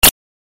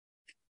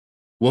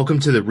Welcome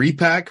to the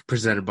Repack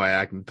presented by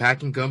Acme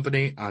Packing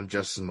Company. I'm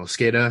Justin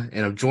Mosqueda,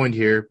 and I'm joined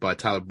here by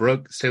Tyler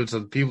Brook. Say what's up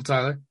to the people,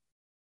 Tyler.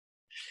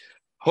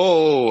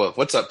 Oh,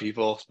 what's up,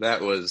 people?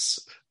 At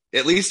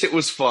least it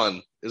was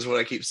fun, is what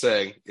I keep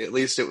saying. At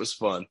least it was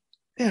fun.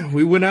 Yeah,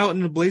 we went out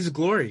in a blaze of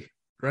glory,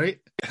 right?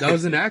 That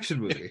was an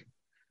action movie.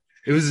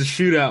 It was a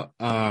shootout.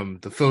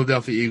 The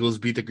Philadelphia Eagles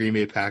beat the Green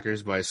Bay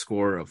Packers by a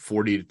score of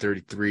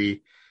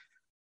 40-33.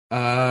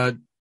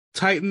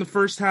 Tight in the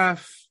first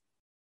half,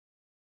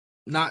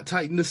 not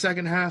tight in the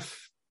second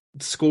half.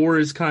 Score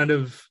is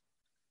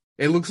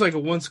it looks like a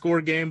one-score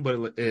game,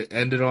 but it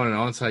ended on an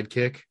onside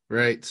kick,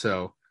 right?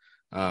 So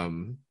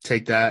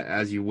take that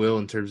as you will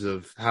in terms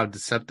of how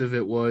deceptive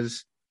it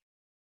was.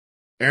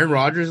 Aaron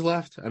Rodgers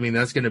left. I mean,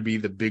 that's going to be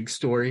the big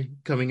story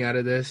coming out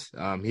of this.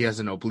 He has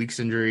an obliques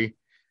injury.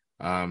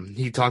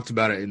 He talked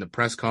about it in the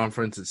press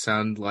conference. It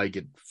sounded like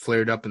it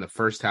flared up in the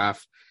first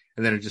half,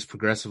 and then it just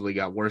progressively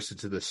got worse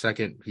into the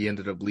second. He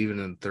ended up leaving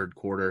in the third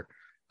quarter.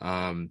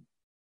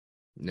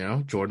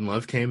 Jordan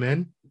Love came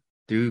in,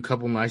 threw a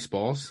couple nice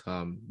balls.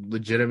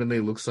 Legitimately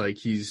looks like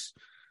he's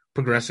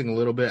progressing a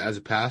little bit as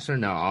a passer.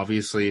 Now,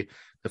 obviously,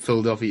 the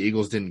Philadelphia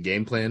Eagles didn't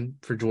game plan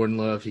for Jordan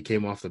Love. He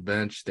came off the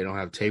bench. They don't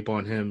have tape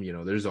on him.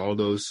 There's all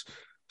those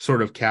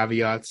sort of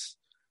caveats.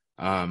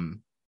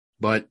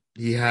 But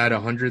he had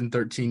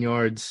 113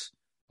 yards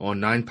on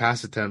 9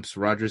 pass attempts.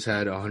 Rodgers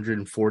had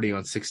 140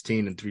 on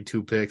 16 and 3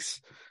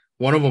 picks.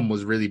 One of them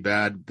was really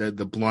bad.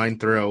 The blind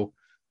throw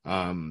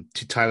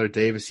to Tyler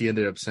Davis. He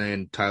ended up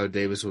saying Tyler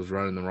Davis was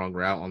running the wrong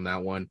route on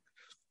that one.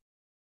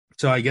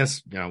 So I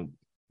guess,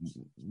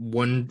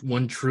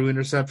 one true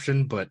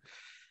interception, but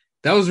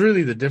that was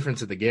really the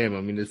difference of the game.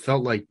 I mean, it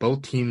felt like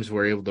both teams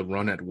were able to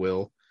run at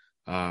will.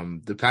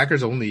 The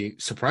Packers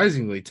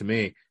surprisingly to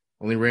me,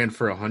 only ran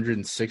for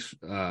 106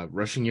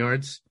 rushing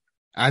yards.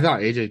 I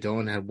thought A.J.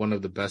 Dillon had one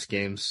of the best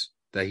games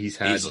that he's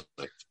had Easily.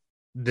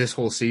 this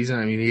whole season.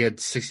 I mean, he had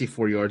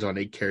 64 yards on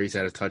 8 carries,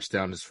 had a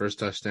touchdown, his first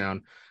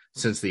touchdown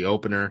since the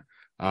opener.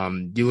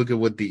 You look at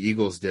what the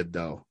Eagles did,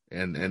 though,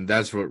 and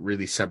that's what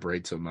really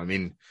separates them. I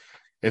mean,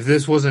 if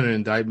this wasn't an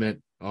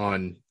indictment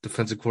on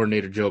defensive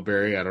coordinator Joe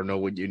Barry, I don't know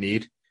what you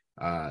need.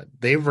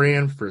 They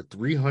ran for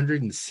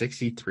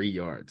 363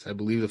 yards. I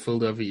believe the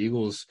Philadelphia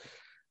Eagles,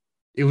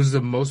 it was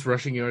the most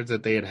rushing yards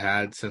that they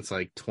had since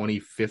like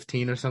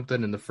 2015 or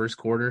something in the first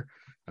quarter.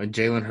 And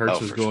Jalen Hurts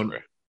was going. Sure.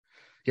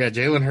 Yeah,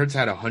 Jalen Hurts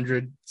had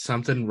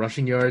 100-something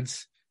rushing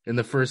yards in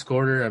the first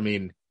quarter. I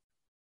mean,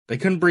 they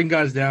couldn't bring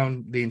guys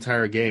down the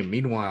entire game.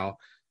 Meanwhile,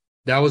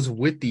 that was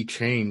with the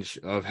change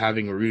of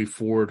having Rudy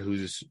Ford,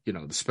 who's,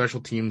 the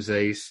special teams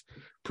ace,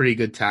 pretty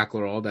good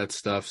tackler, all that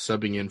stuff,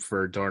 subbing in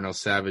for Darnell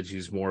Savage,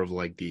 who's more of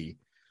like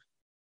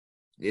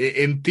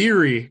in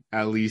theory,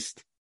 at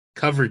least,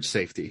 coverage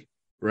safety,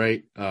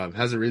 right?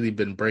 Hasn't really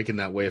been breaking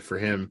that way for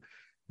him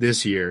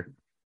this year.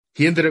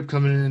 He ended up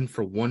coming in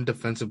for one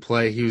defensive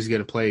play. He was going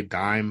to play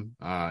dime.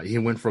 He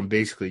went from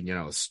basically,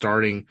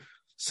 starting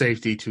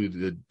safety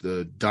to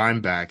the dime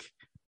back.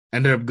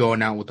 Ended up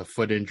going out with a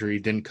foot injury,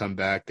 didn't come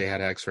back. They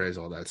had x-rays,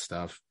 all that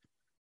stuff.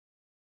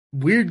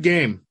 Weird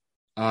game.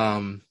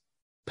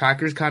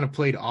 Packers kind of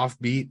played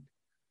offbeat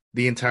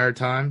the entire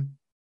time.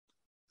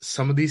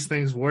 Some of these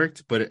things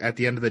worked, but at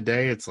the end of the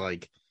day, it's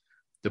like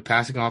the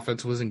passing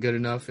offense wasn't good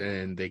enough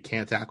and they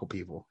can't tackle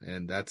people.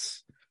 And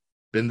that's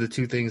been the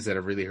two things that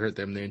have really hurt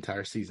them the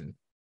entire season.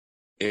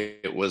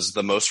 It was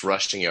the most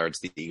rushing yards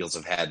the Eagles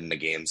have had in a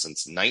game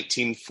since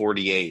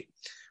 1948.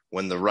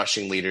 When the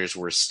rushing leaders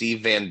were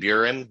Steve Van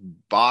Buren,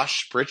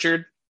 Bosch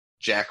Pritchard,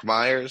 Jack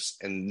Myers,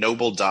 and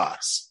Noble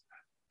Doss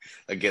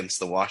against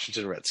the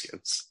Washington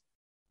Redskins.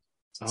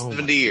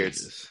 70 years.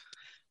 Goodness.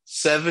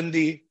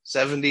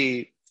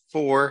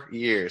 74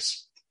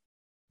 years.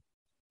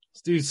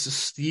 Dude, so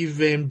Steve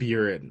Van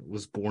Buren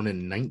was born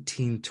in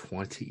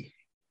 1920.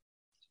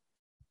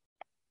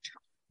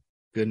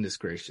 Goodness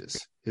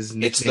gracious. It's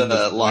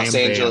the Los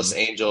Angeles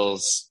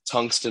Angels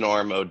Tungsten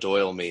Arm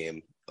O'Doyle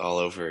meme all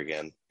over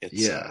again.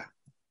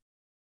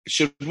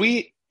 Should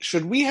we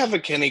have a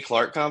Kenny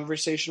Clark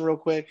conversation real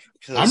quick?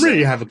 I'm ready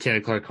to have a Kenny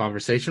Clark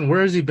conversation.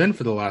 Where has he been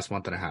for the last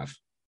month and a half?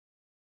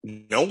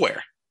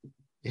 Nowhere.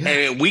 Yeah.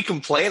 And we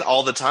complain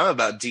all the time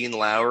about Dean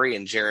Lowry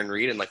and Jaron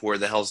Reed and like, where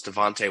the hell's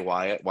Devontae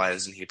Wyatt? Why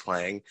isn't he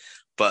playing?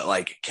 But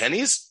like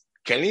Kenny's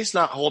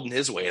not holding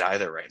his weight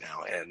either right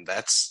now, and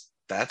that's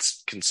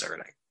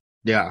concerning.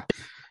 Yeah,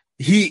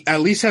 he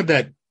at least had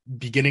that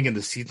beginning of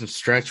the season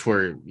stretch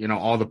where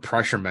all the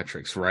pressure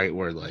metrics, right,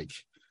 where like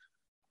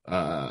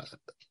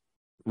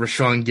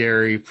Rashawn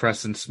Gary,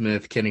 Preston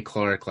Smith, Kenny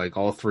Clark, like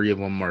all three of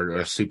them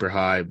are super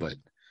high. But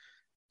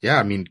yeah,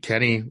 I mean,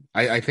 Kenny,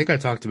 I think I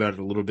talked about it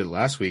a little bit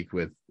last week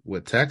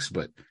with Tex,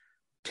 but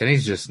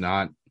Kenny's just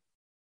not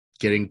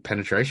getting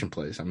penetration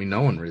plays. I mean,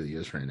 no one really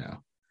is right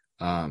now.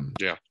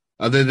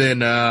 Other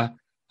than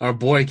our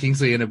boy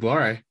Kingsley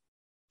Enagbare.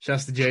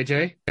 Shouts to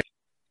JJ.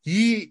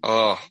 He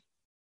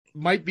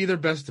might be their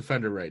best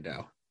defender right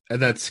now,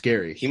 and that's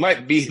scary. He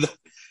might be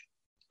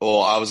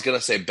I was going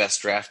to say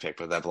best draft pick,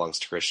 but that belongs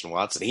to Christian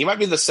Watson. He might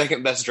be the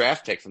second best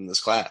draft pick from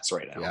this class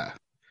right now. Yeah.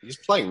 He's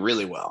playing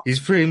really well. He's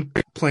playing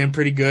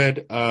pretty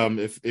good.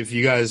 If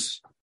you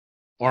guys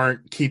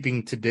aren't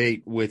keeping to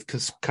date with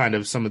kind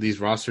of some of these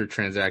roster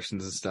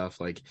transactions and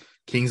stuff, like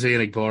Kingsley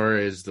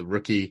Enagbare is the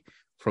rookie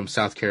from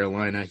South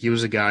Carolina. He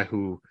was a guy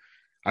who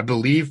I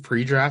believe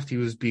pre-draft he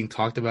was being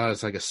talked about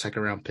as like a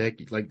second round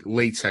pick, like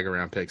late second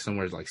round pick,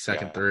 somewhere like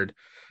second, third.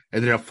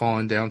 Ended up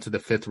falling down to the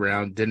fifth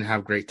round. Didn't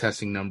have great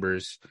testing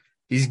numbers.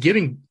 He's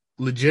getting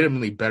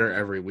legitimately better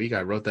every week.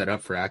 I wrote that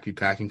up for Acme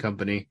Packing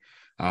Company.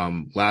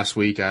 Last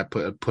week I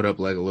put up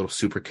like a little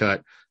super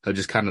cut of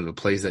just kind of the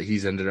plays that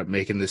he's ended up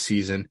making this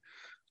season.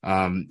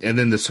 And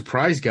then the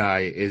surprise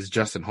guy is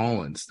Justin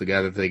Hollins, the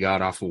guy that they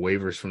got off of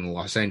waivers from the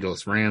Los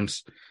Angeles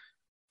Rams.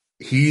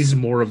 He's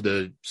more of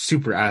the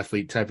super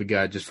athlete type of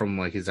guy, just from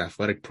like his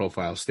athletic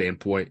profile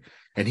standpoint.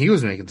 And he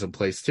was making some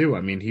plays too.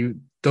 I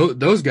mean,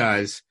 those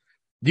guys,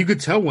 you could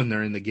tell when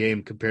they're in the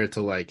game compared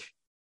to like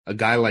a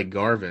guy like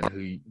Garvin, who,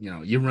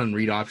 you run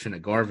read option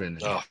at Garvin.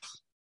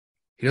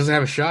 He doesn't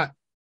have a shot.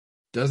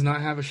 Does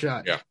not have a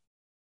shot. Yeah.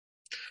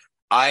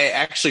 I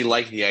actually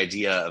like the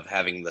idea of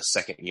having the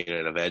second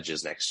unit of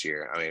edges next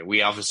year. I mean,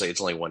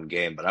 it's only one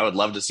game, but I would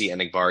love to see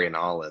Enagbare and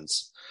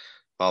Hollins,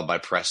 followed by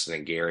Preston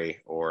and Gary,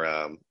 or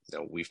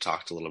we've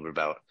talked a little bit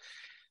about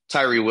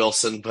Tyree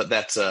Wilson, but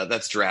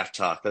that's draft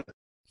talk. That's a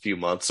few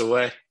months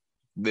away,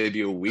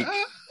 maybe a week.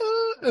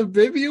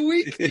 Maybe a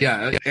week.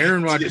 Yeah,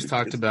 Aaron Rodgers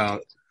talked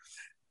about.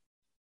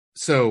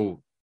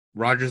 So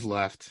Rodgers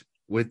left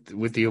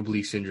with the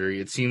oblique injury.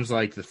 It seems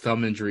like the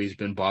thumb injury has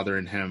been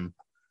bothering him.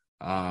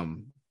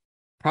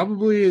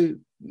 Probably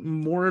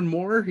more and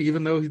more,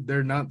 even though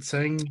they're not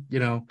saying,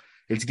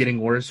 it's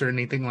getting worse or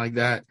anything like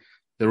that.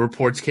 The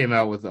reports came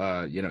out with,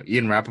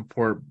 Ian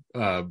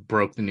Rappaport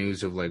broke the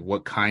news of like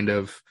what kind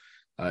of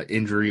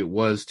injury it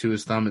was to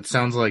his thumb. It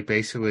sounds like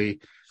basically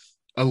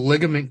a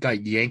ligament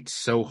got yanked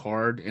so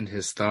hard in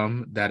his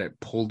thumb that it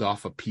pulled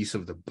off a piece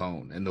of the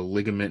bone, and the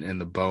ligament and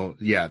the bone.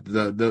 Yeah.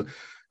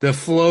 The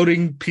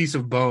floating piece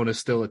of bone is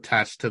still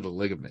attached to the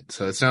ligament.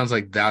 So it sounds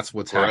like that's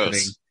what's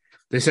happening.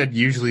 They said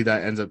usually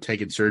that ends up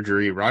taking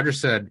surgery. Roger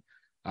said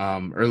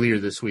earlier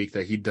this week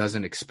that he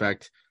doesn't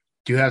expect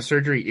to have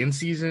surgery in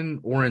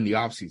season or in the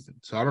off season.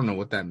 So I don't know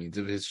what that means.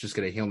 If it's just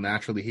going to heal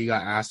naturally. He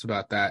got asked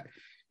about that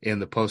in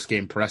the post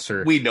game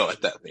presser. We know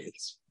what that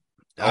means.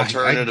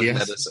 Alternative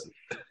medicine.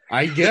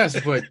 I guess,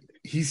 but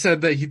he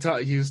said that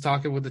he was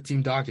talking with the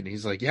team doctor, and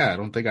he's like, yeah, I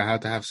don't think I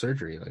have to have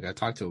surgery. Like I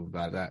talked to him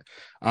about that.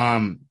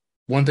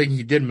 One thing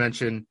he did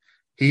mention,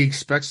 he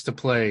expects to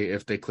play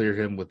if they clear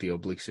him with the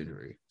oblique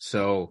injury.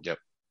 So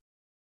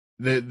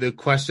the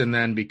question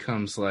then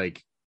becomes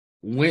like,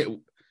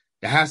 when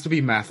it has to be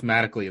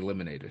mathematically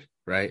eliminated,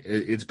 right?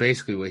 It's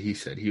basically what he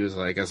said. He was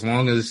like, as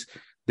long as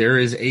there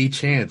is a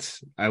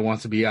chance, I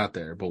want to be out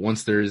there. But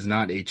once there is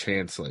not a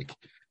chance, like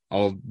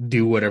I'll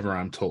do whatever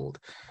I'm told.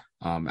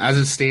 As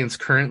it stands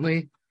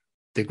currently,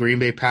 the Green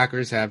Bay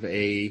Packers have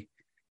a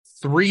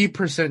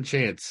 3%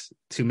 chance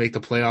to make the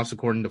playoffs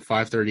according to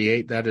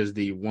 538. That is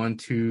the 1,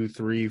 2,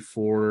 3,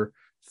 4,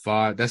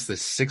 5. That's the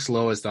 6th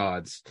lowest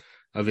odds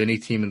of any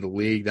team in the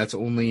league. That's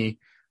only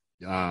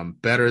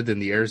better than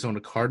the Arizona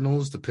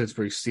Cardinals, the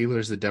Pittsburgh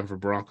Steelers, the Denver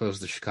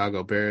Broncos, the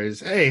Chicago Bears.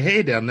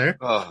 Hey down there.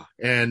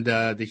 And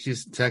the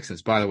Houston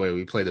Texans. By the way,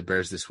 we play the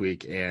Bears this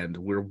week, and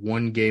we're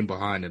one game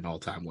behind in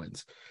all-time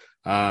wins.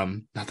 Not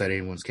that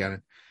anyone's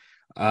counting.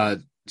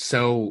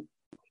 So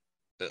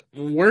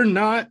we're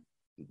not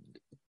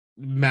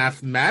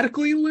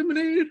mathematically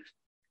eliminated,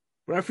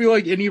 but I feel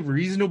like any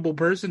reasonable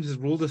person has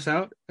ruled us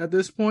out at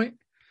this point.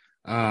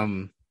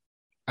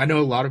 I know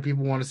a lot of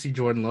people want to see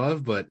Jordan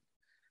Love, but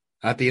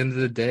at the end of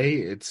the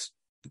day,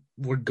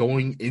 we're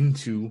going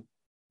into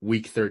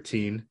week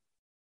 13,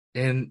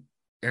 and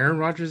Aaron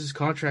Rodgers'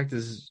 contract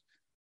is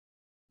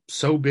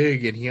so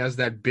big, and he has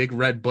that big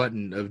red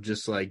button of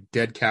just like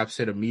dead caps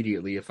hit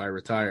immediately if I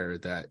retire,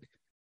 that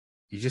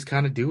you just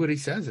kind of do what he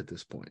says at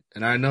this point.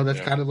 And I know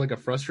that's kind of like a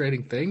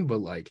frustrating thing,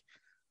 but like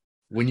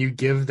when you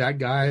give that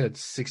guy a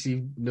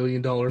 $60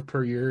 million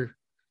per year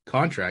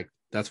contract,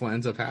 that's what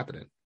ends up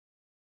happening.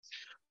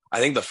 I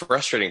think the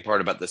frustrating part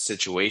about this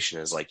situation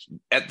is like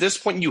at this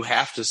point, you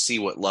have to see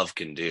what Love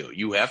can do.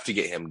 You have to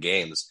get him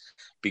games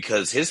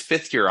because his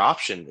 5th year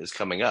option is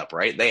coming up,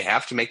 right? They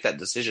have to make that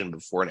decision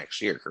before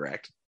next year,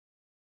 correct?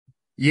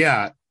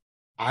 Yeah.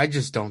 I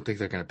just don't think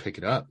they're going to pick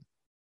it up.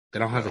 They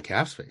don't have the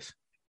cap space.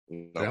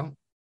 No.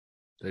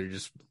 They're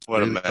just what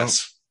really a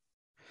mess.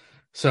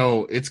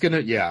 So it's going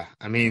to,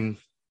 I mean,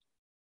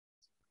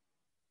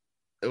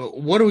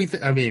 what do we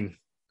think? I mean,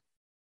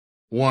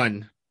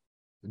 one,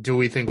 do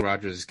we think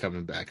Rodgers is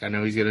coming back? I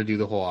know he's going to do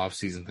the whole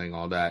offseason thing,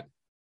 all that.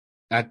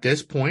 At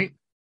this point,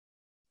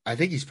 I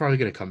think he's probably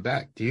going to come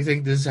back. Do you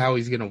think this is how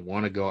he's going to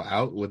want to go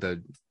out with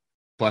a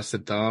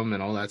busted thumb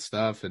and all that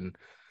stuff? And,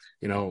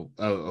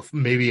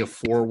 maybe a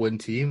 4-win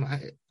team?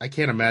 I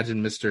can't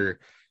imagine Mr.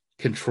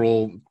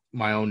 Control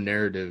my own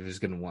narrative is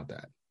going to want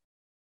that.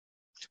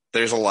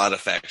 There's a lot of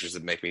factors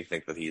that make me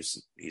think that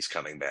he's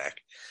coming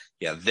back.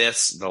 Yeah,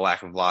 the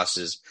lack of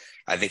losses.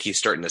 I think he's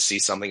starting to see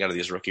something out of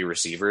these rookie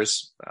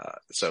receivers.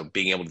 So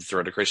being able to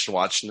throw to Christian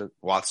Watson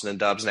and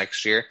Dobbs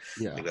next year,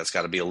 I think that's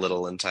got to be a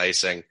little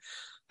enticing.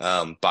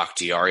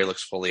 Bakhtiari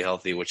looks fully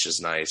healthy, which is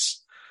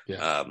nice.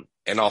 Yeah.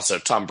 And also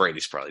Tom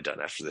Brady's probably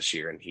done after this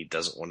year, and he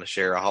doesn't want to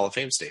share a Hall of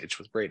Fame stage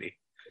with Brady.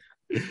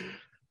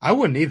 I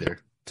wouldn't either,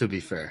 to be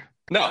fair.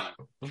 No,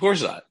 of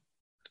course not.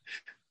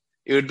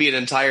 It would be an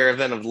entire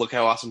event of look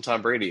how awesome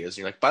Tom Brady is.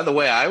 You're like, by the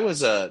way, I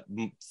was a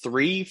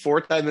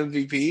 3-4-time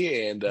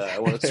MVP and I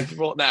won a Super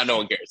Bowl. Nah, no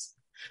one cares.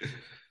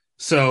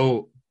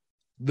 So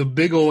the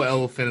big old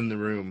elephant in the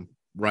room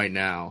right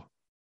now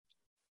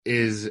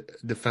is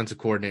defensive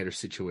coordinator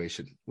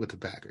situation with the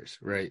Packers,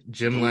 right?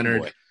 Jim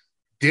Leonard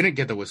didn't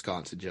get the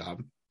Wisconsin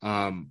job.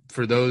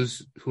 For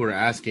those who are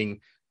asking,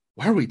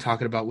 why are we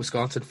talking about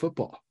Wisconsin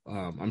football?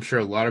 I'm sure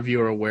a lot of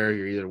you are aware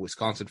you're either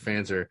Wisconsin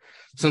fans or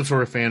some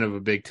sort of fan of a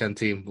Big Ten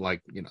team.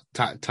 Like,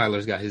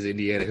 Tyler's got his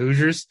Indiana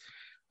Hoosiers.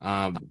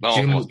 Can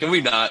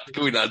we not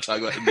talk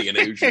about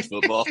Indiana Hoosiers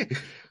football?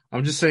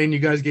 I'm just saying you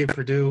guys gave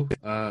Purdue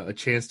a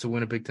chance to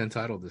win a Big Ten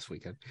title this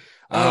weekend.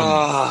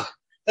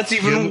 That's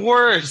even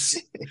worse.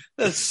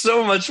 That's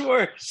so much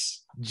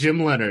worse.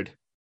 Jim Leonard,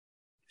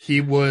 he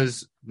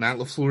was Matt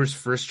LaFleur's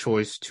first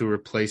choice to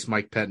replace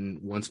Mike Pettin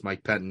once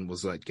Mike Pettin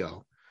was let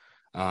go.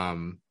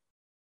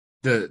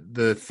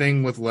 The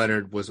thing with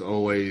Leonard was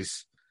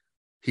always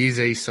he's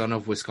a son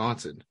of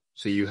Wisconsin,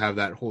 so you have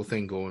that whole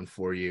thing going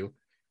for you.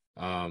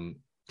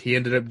 He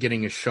ended up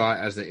getting a shot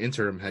as the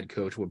interim head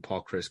coach when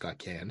Paul Chryst got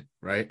canned,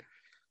 right?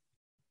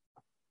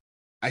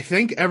 I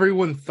think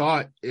everyone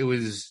thought it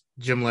was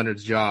Jim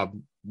Leonard's job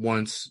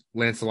once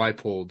Lance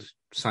Leipold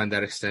signed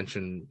that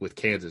extension with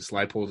Kansas.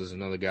 Leipold is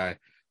another guy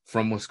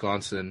from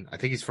Wisconsin. I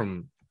think he's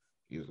from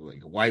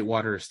like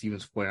Whitewater or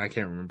Stevens Point. I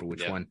can't remember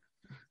which one.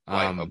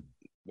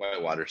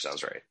 Whitewater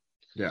sounds right.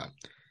 Yeah.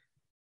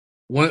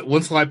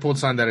 Once Leipold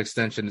signed that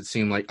extension, it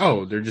seemed like,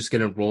 they're just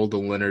going to roll the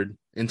Leonard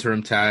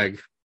interim tag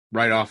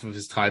right off of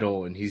his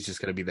title, and he's just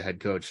going to be the head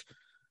coach.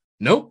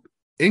 Nope.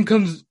 In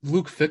comes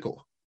Luke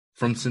Fickell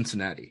from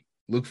Cincinnati.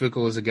 Luke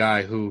Fickell is a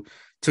guy who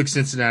took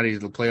Cincinnati to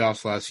the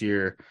playoffs last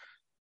year.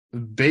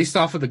 Based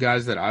off of the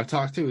guys that I've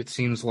talked to, it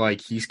seems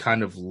like he's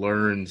kind of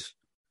learned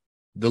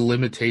the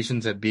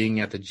limitations at being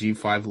at the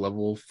G5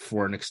 level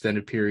for an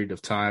extended period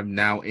of time.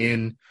 Now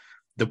in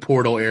the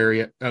portal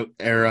era,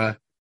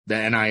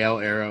 the NIL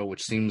era,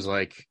 which seems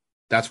like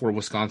that's where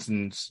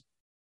Wisconsin's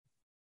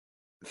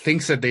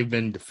thinks that they've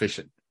been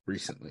deficient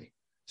recently.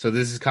 So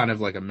this is kind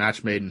of like a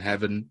match made in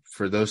heaven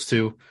for those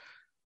two.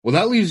 Well,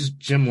 that leaves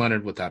Jim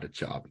Leonard without a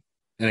job.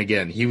 And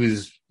again, he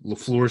was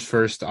LaFleur's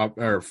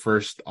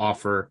first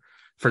offer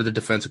for the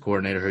defensive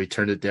coordinator. He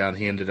turned it down.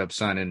 He ended up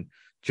signing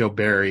Joe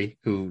Barry,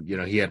 who,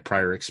 he had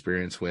prior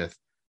experience with.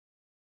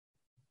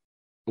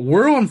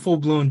 We're on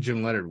full-blown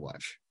Jim Leonard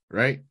watch,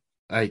 right?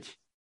 Like,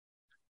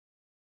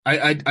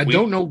 I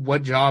don't know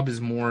what job is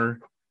more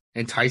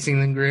enticing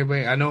than Green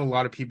Bay. I know a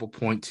lot of people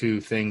point to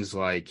things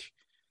like,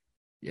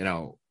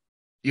 you'll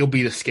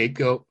be the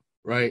scapegoat,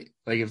 right?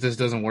 Like, if this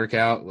doesn't work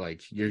out,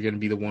 like, you're going to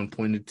be the one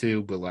pointed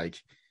to, but, like,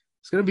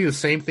 it's going to be the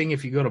same thing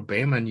if you go to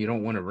Bama and you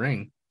don't win a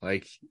ring.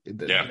 Like,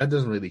 that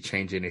doesn't really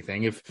change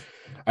anything.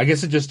 I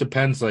guess it just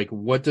depends, like,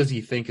 what does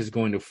he think is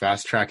going to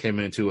fast-track him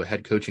into a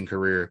head coaching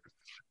career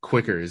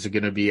quicker? Is it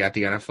going to be at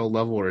the NFL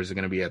level or is it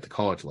going to be at the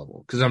college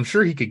level? Because I'm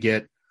sure he could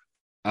get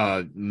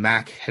a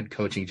MAC head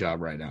coaching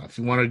job right now. If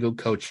he wanted to go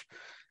coach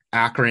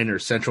Akron or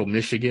Central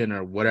Michigan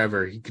or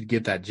whatever, he could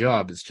get that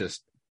job. It's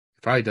just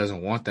he probably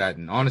doesn't want that.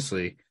 And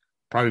honestly,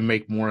 probably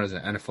make more as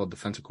an NFL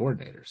defensive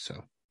coordinator.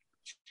 So.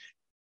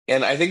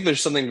 And I think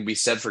there's something to be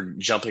said for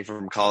jumping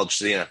from college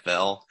to the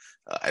NFL.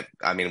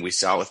 I mean, we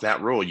saw it with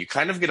Matt Rule. You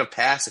kind of get a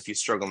pass if you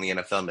struggle in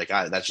the NFL and be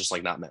like, that's just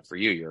like not meant for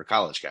you. You're a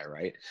college guy,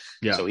 right?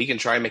 Yeah. So he can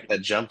try and make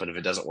that jump, and if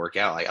it doesn't work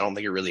out, I don't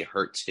think it really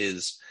hurts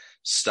his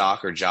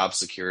stock or job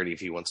security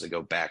if he wants to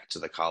go back to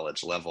the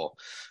college level.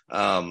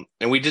 And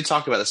we did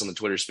talk about this on the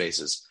Twitter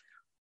Spaces.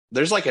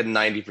 There's like a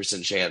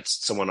 90% chance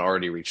someone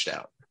already reached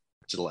out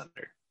to the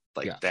Leonard.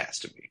 That has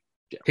to be.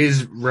 Yeah.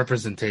 His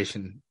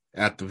representation,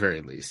 at the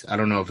very least. I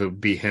don't know if it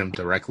would be him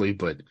directly,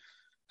 but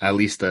at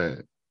least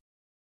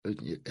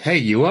hey,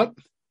 you up?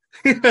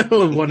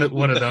 one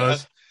of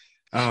those.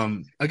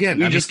 Again,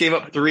 we just gave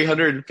up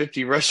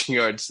 350 rushing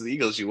yards to the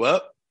Eagles. You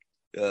up?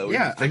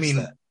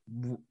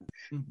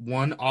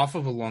 One off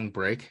of a long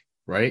break,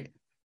 right?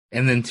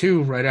 And then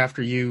two, right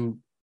after you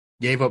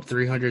gave up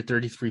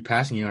 333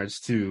 passing yards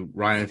to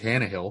Ryan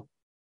Tannehill,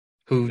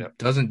 who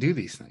doesn't do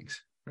these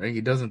things, right?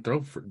 He doesn't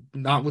throw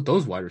not with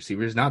those wide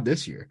receivers, not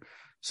this year.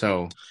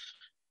 So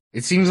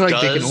it seems like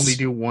they can only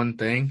do one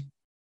thing,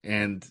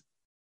 and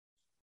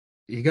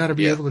you got to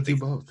be able to do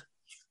both.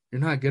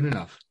 You're not good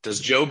enough. Does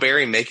Joe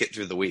Barry make it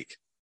through the week?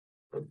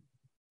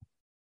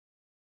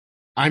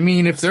 I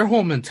mean, if their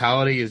whole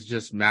mentality is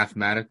just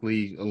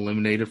mathematically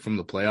eliminated from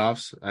the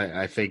playoffs,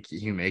 I think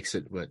he makes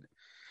it. But,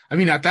 I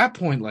mean, at that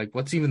point, like,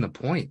 what's even the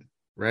point,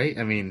 right?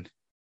 I mean,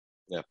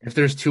 if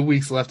there's 2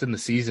 weeks left in the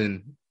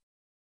season,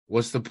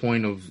 what's the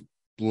point of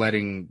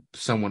letting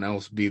someone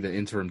else be the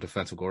interim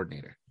defensive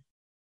coordinator?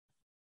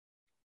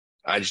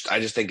 I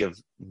just think of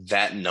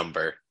that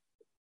number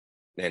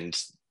and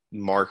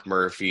Mark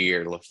Murphy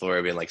or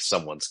LaFleur being like,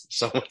 someone's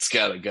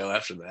got to go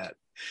after that.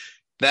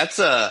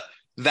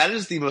 That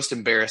is the most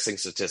embarrassing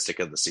statistic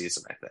of the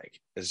season, I think.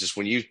 It's just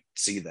when you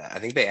see that. I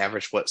think they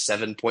averaged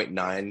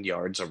 7.9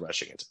 yards of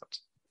rushing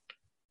attempts.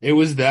 It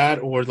was that,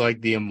 or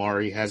like the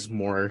Amari has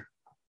more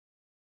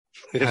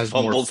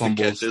Fumbles than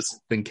fumbles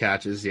catches. than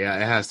catches. Yeah,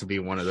 it has to be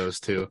one of those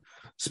two.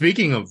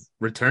 Speaking of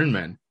return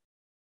men,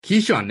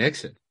 Keyshawn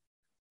Nixon.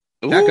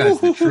 That guy's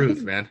the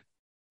truth, man.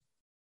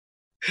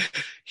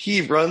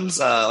 He runs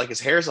like his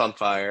hair's on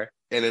fire,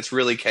 and it's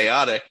really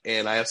chaotic,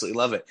 and I absolutely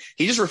love it.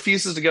 He just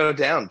refuses to go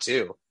down,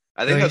 too.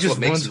 I think that's what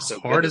makes him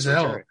so hard good as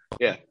hell. return.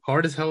 Yeah.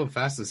 Hard as hell and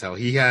fast as hell.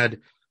 He had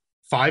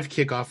 5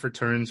 kickoff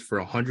returns for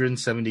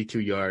 172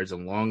 yards, a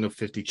long of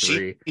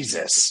 53.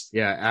 Jesus.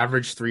 Yeah,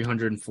 average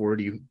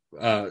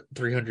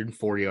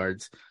 304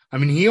 yards. I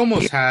mean, he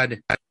almost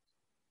had,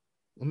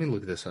 let me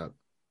look this up.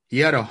 He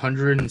had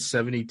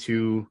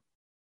 172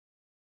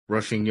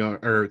 rushing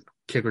yard or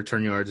kick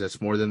return yards. That's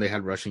more than they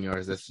had rushing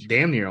yards. That's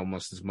damn near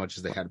almost as much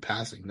as they had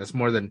passing. That's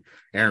more than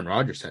Aaron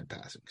Rodgers had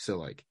passing. So,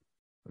 like,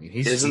 I mean,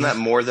 Isn't that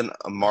more than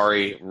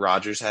Amari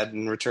Rodgers had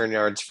in return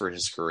yards for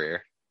his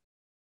career?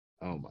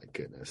 Oh my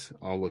goodness.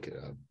 I'll look it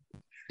up.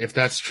 If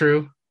that's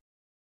true,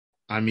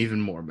 I'm even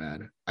more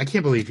mad. I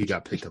can't believe he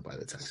got picked up by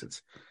the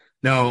Texans.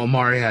 No,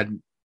 Amari had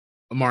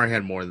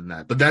more than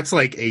that. But that's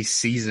like a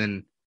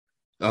season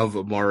of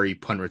Amari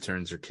punt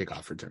returns or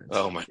kickoff returns.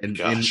 Oh my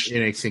gosh.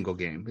 In a single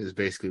game is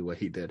basically what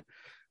he did.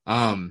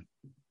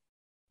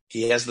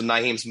 He has the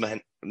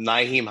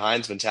Nyheim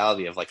Hines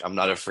mentality of like, I'm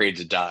not afraid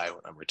to die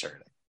when I'm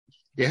returning.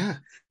 Yeah.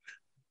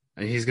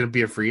 And he's going to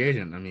be a free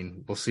agent. I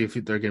mean, we'll see if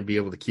they're going to be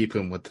able to keep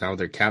him with how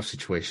their cap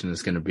situation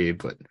is going to be,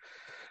 but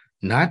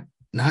not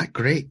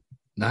great.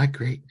 Not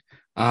great.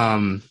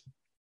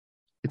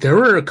 There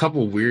were a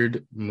couple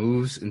weird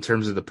moves in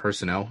terms of the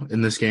personnel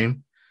in this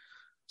game.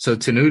 So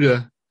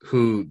Tenuta,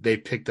 who they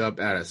picked up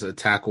as a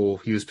tackle,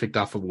 he was picked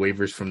off of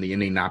waivers from the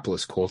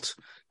Indianapolis Colts.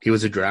 He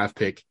was a draft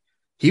pick.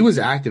 He was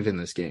active in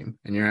this game.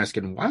 And you're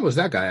asking, why was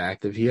that guy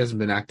active? He hasn't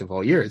been active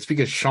all year. It's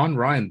because Sean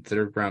Ryan,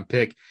 third round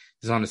pick,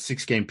 is on a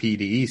 6-game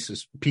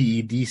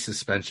PED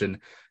suspension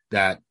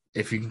that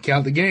if you can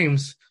count the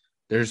games,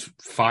 there's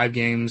 5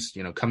 games,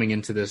 coming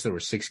into this. There were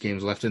 6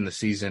 games left in the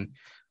season.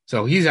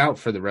 So he's out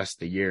for the rest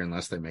of the year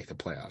unless they make the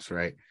playoffs,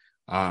 right?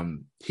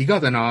 He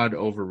got the nod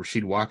over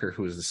Rasheed Walker,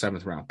 who was the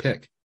 7th round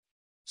pick.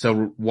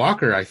 So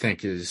Walker, I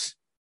think, is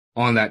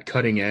on that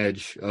cutting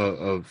edge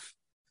of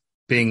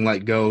being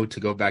let go to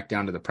go back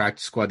down to the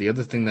practice squad. The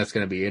other thing that's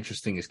going to be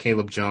interesting is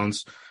Caleb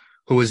Jones,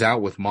 who was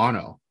out with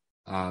mono.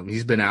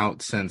 He's been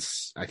out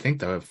since, I think,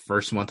 the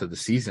first month of the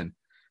season.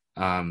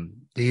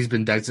 He's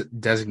been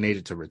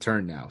designated to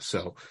return now.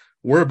 So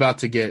we're about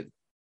to get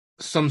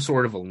some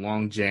sort of a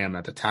long jam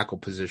at the tackle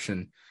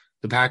position.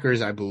 The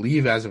Packers, I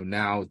believe, as of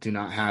now, do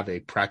not have a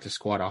practice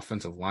squad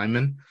offensive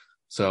lineman.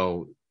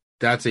 So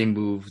that's a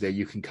move that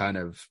you can kind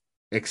of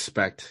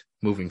expect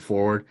moving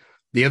forward.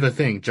 The other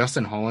thing,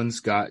 Justin Hollins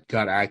got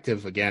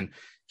active again.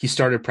 He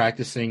started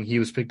practicing. He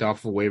was picked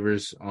off of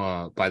waivers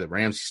by the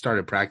Rams. He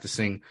started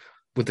practicing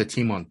with the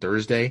team on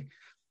Thursday.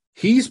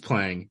 He's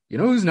playing. You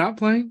know who's not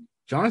playing?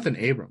 Jonathan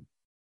Abram,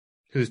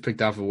 who's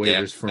picked off of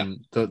waivers from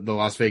the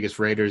Las Vegas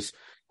Raiders.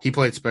 He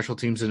played special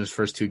teams in his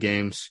first 2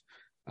 games.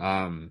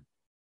 They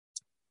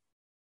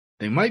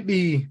might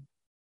be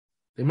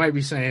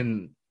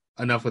saying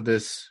enough of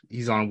this.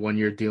 He's on a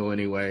 1-year deal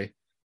anyway.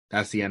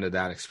 That's the end of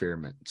that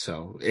experiment.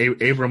 So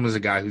Abram was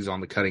a guy who's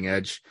on the cutting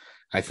edge,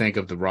 I think,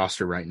 of the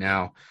roster right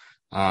now.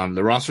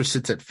 The roster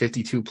sits at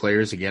 52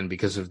 players, again,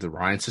 because of the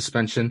Ryan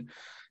suspension.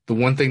 The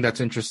one thing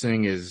that's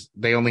interesting is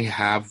they only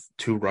have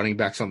 2 running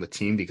backs on the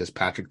team because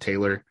Patrick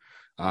Taylor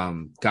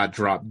got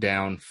dropped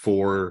down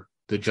for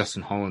the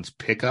Justin Hollins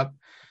pickup.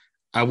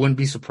 I wouldn't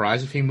be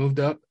surprised if he moved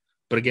up.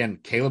 But again,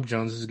 Caleb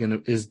Jones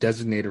is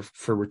designated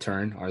for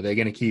return. Are they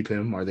going to keep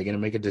him? Are they going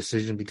to make a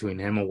decision between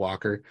him and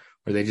Walker?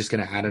 Are they just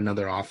going to add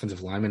another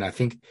offensive lineman? I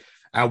think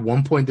at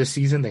one point this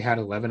season, they had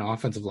 11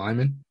 offensive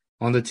linemen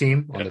on the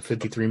team, on the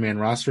 53-man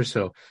roster.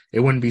 So it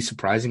wouldn't be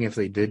surprising if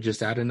they did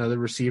just add another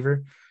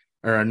receiver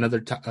or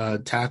another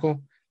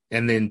tackle.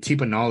 And then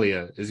Tipa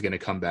Nalia is going to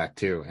come back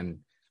too. And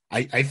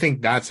I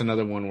think that's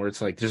another one where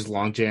it's like there's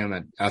long jam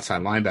at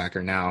outside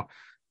linebacker now.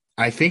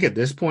 I think at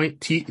this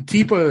point,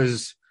 Tipa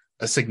is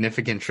a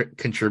significant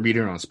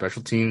contributor on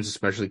special teams,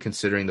 especially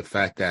considering the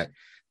fact that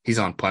he's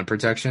on punt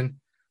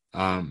protection.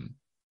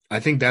 I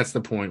think that's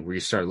the point where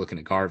you start looking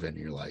at Garvin and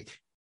you're like,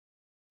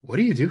 what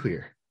do you do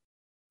here?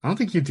 I don't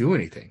think you do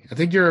anything. I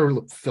think you're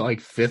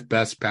like 5th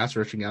best pass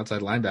rushing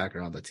outside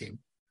linebacker on the team.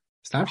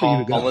 It's time for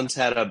you to go. Hollins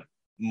had a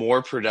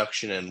more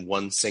production in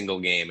one single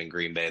game in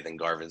Green Bay than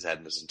Garvin's had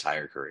in his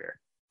entire career.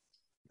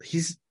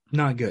 He's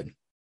not good.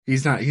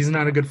 He's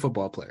not a good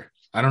football player.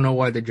 I don't know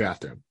why they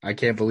drafted him. I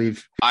can't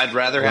believe. I'd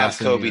rather have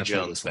Kobe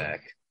Jones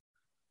back.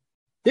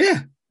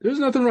 Yeah, there's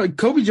nothing wrong.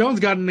 Kobe Jones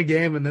got in the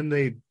game and then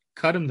they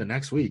cut him the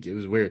next week. It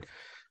was weird.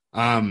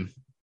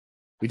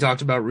 We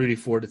talked about Rudy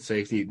Ford at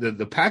safety.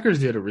 The Packers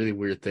did a really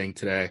weird thing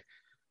today.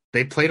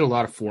 they played a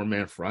lot of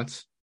 4-man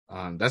fronts.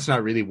 That's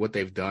not really what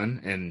they've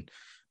done. And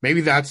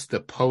maybe that's the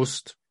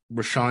post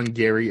Rashawn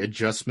Gary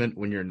adjustment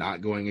when you're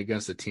not going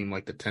against a team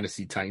like the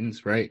Tennessee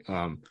Titans, right?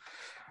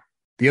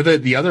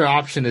 The other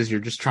option is you're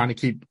just trying to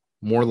keep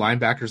more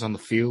linebackers on the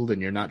field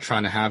and you're not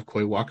trying to have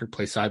Quay Walker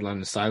play sideline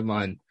to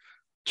sideline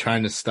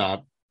trying to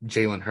stop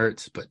Jalen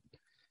Hurts. But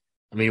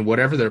I mean,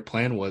 whatever their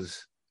plan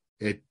was,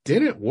 it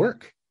didn't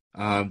work.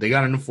 They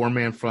got into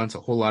 4-man fronts, a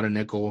whole lot of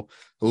nickel,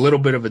 a little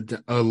bit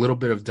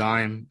of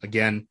dime.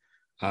 Again,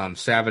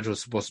 Savage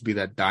was supposed to be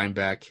that dime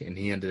back, and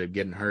he ended up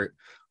getting hurt.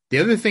 The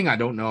other thing, I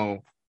don't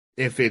know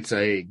if it's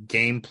a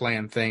game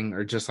plan thing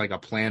or just like a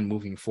plan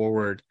moving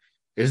forward,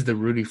 is the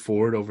Rudy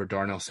Ford over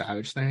Darnell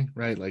Savage thing,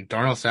 right? Like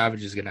Darnell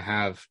Savage is going to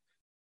have,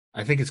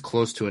 I think it's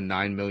close to a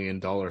 $9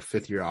 million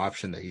fifth-year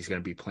option that he's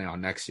going to be playing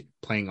on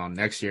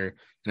next year,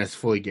 and it's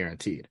fully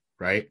guaranteed,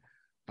 right?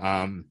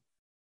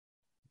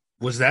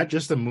 Was that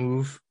just a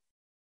move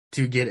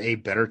to get a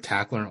better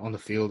tackler on the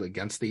field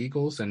against the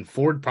Eagles? And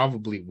Ford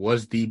probably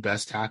was the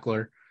best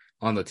tackler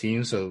on the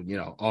team. So,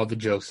 all the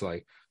jokes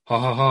like, ha,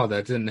 ha, ha,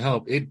 that didn't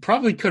help. It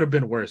probably could have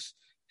been worse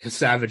if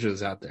Savage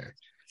was out there.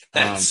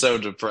 That's so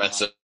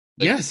depressing.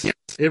 Yes,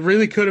 it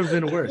really could have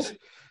been worse.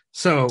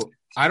 So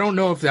I don't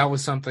know if that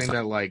was something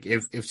that, like,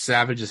 if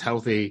Savage is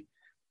healthy,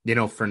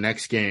 for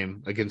next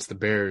game against the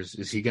Bears,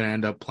 is he going to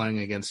end up playing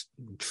against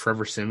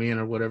Trevor Siemian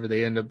or whatever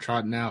they end up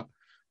trotting out?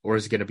 Or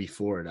is it going to be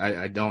Ford?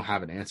 I don't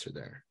have an answer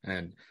there.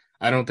 And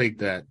I don't think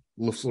that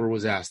LaFleur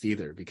was asked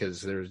either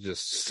because there's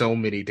just so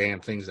many damn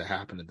things that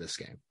happened in this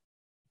game.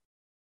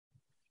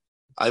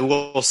 I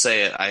will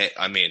say it.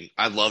 I mean,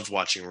 I loved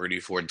watching Rudy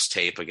Ford's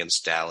tape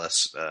against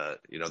Dallas.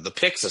 The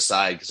picks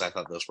aside, because I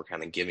thought those were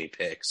kind of gimme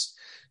picks.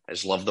 I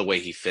just love the way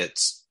he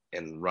fits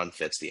and run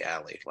fits the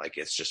alley. Like,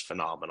 it's just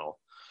phenomenal.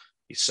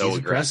 He's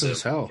aggressive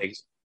as hell.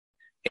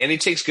 And he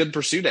takes good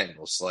pursuit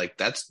angles. Like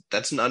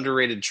that's an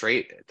underrated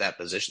trait at that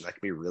position. That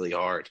can be really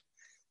hard.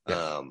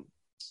 Yeah.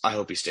 I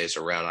hope he stays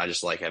around. I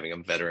just like having a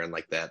veteran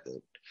like that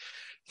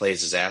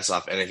plays his ass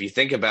off. And if you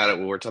think about it,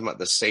 when we're talking about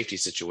the safety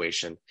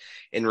situation,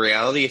 in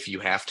reality, if you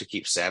have to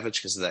keep Savage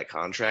because of that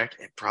contract,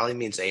 it probably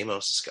means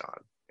Amos is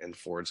gone and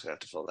Ford's gonna have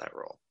to fill that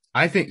role.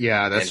 I think,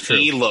 yeah, that's true.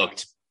 He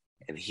looked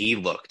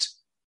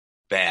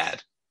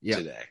bad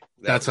today.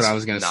 That's what I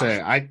was gonna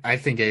say. I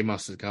think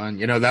Amos is gone.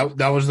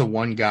 That was the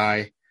one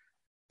guy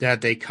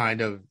that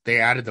they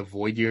added the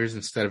void years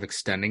instead of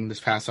extending this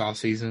past off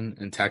season.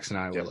 And Tex and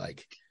I were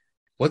like,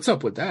 what's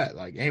up with that?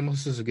 Like,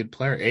 Amos is a good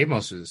player.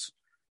 Amos is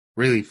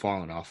really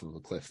falling off of a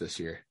cliff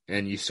this year.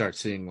 And you start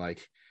seeing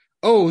like,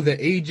 the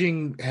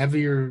aging,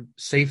 heavier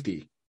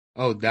safety.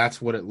 Oh, that's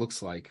what it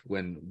looks like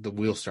when the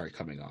wheels start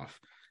coming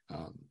off.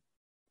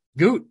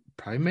 Goot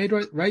probably made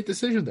right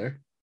decision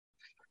there.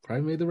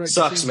 Probably made the right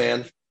decision. Sucks,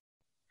 man.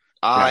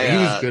 He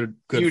was good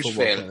huge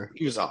football fan. player.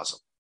 He was awesome.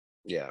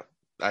 Yeah.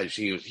 I was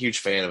a huge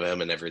fan of him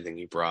and everything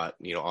he brought,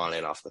 on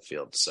and off the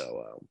field.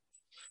 So,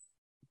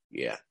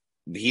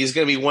 he's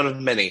going to be one of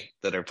many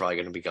that are probably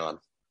going to be gone.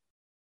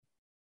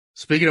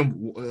 Speaking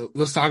of,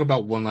 let's talk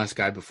about one last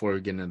guy before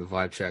we get into the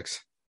vibe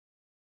checks.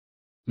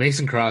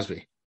 Mason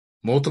Crosby,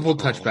 multiple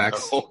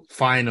touchbacks,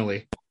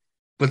 finally,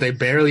 but they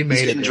barely made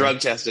it.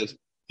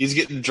 He's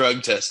getting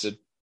drug tested.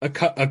 A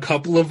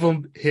couple of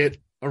them hit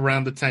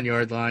around the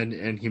 10-yard line,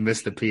 and he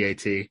missed the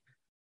PAT.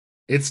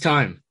 It's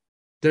time.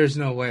 There's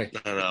no way.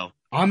 I know.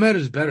 Ahmed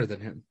is better than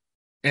him.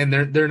 And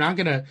they're not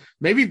going to –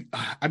 maybe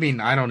 – I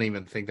mean, I don't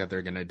even think that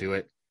they're going to do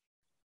it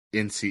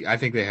I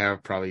think they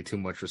have probably too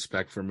much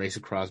respect for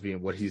Mason Crosby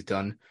and what he's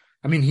done.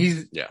 I mean,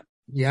 he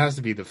has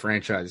to be the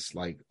franchise,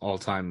 like,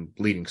 all-time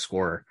leading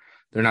scorer.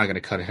 They're not going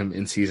to cut him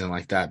in season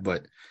like that.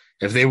 But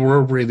if they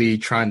were really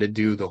trying to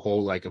do the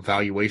whole, like,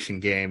 evaluation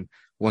game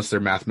once they're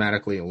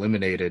mathematically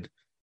eliminated,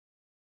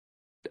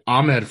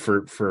 Ahmed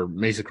for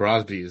Mason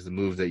Crosby is the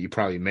move that you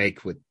probably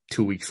make with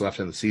 2 weeks left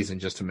in the season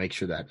just to make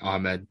sure that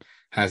Ahmed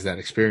has that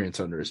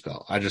experience under his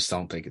belt. I just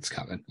don't think it's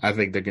coming. I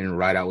think they're going to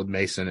ride out with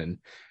Mason, and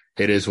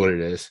it is what it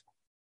is.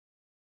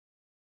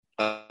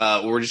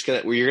 You're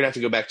gonna have to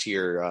go back to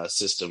your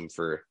system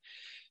for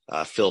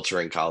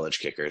filtering college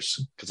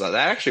kickers because that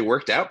actually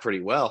worked out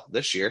pretty well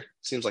this year.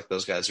 Seems like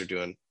those guys are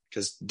doing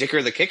because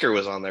Dicker the kicker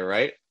was on there,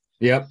 right?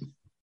 Yep.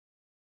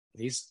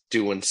 He was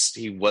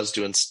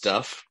doing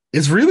stuff.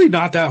 It's really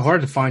not that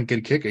hard to find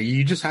good kicker.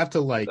 You just have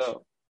to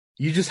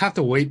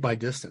wait by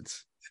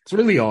distance. It's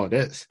really all it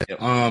is. Yep.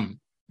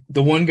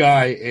 The one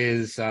guy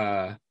is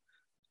that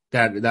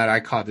I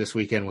caught this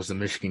weekend was the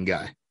Michigan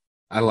guy.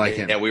 I like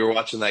him. Yeah, we were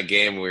watching that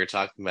game. We were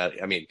talking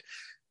about. I mean,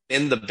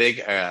 in the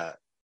big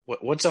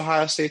what's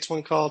Ohio State's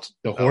one called?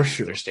 The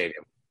Horseshoe. Their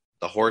stadium.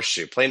 The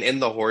Horseshoe. Playing in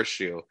the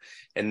Horseshoe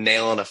and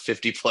nailing a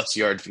 50-plus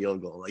yard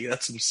field goal. Like,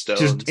 that's some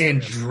stones.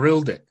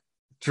 Drilled it.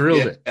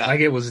 Like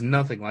it was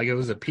nothing. Like it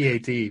was a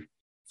PAT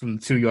from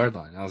the 2-yard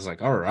line. I was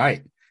like, all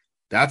right,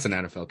 that's an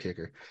NFL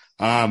kicker.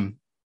 All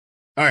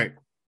right,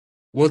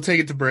 we'll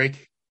take it to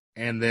break,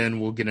 and then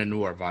we'll get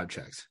into our vibe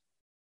checks.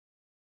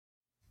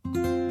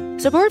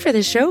 Support for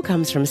this show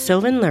comes from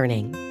Sylvan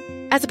Learning.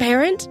 As a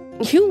parent,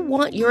 you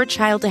want your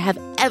child to have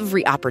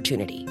every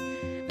opportunity.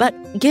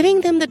 But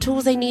giving them the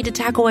tools they need to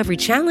tackle every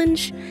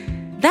challenge,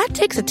 that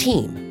takes a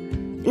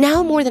team.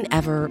 Now more than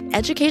ever,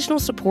 educational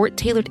support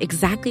tailored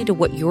exactly to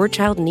what your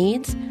child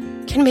needs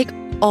can make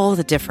all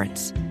the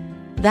difference.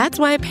 That's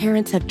why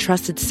parents have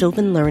trusted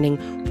Sylvan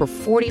Learning for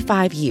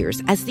 45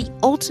 years as the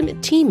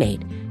ultimate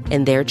teammate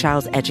in their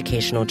child's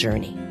educational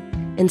journey,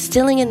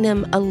 instilling in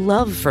them a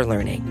love for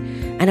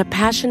learning and a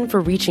passion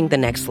for reaching the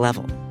next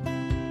level.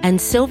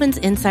 And Sylvan's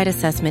Insight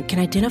Assessment can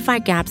identify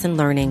gaps in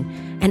learning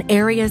and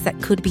areas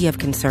that could be of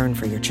concern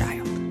for your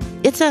child.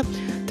 It's a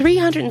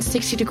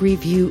 360-degree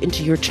view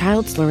into your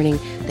child's learning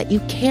that you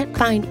can't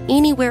find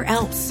anywhere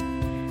else,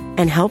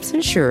 and helps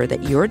ensure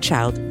that your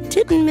child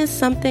didn't miss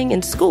something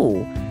in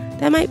school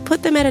that might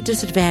put them at a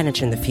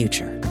disadvantage in the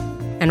future.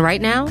 And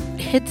right now,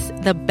 it's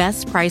the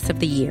best price of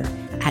the year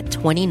at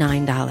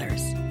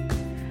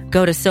 $29.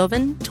 Go to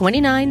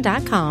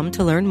sylvan29.com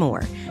to learn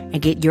more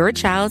and get your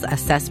child's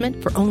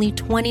assessment for only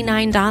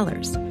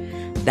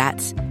 $29.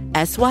 That's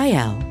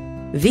SYLVAN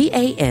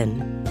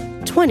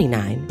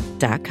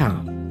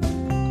 29.com.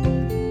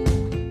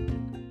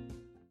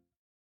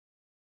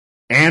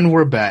 And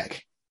we're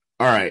back.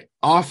 All right,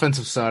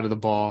 offensive side of the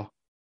ball.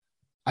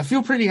 I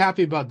feel pretty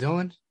happy about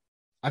Dylan.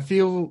 I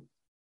feel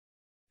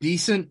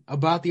decent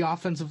about the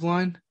offensive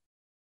line.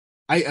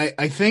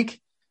 I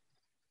think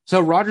so.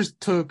 Rodgers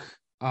took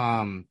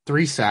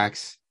 3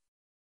 sacks,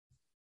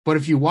 but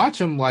if you watch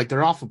them, like,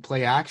 they're off of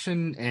play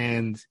action,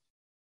 and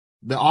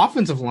the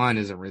offensive line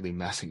isn't really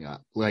messing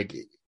up. Like,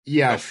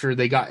 yeah, sure,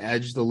 they got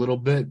edged a little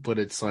bit, but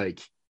it's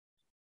like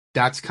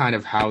that's kind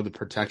of how the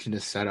protection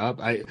is set up.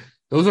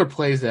 Those are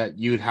plays that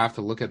you'd have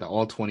to look at the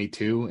all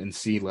 22 and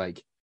see,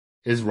 like,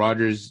 is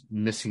Rodgers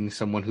missing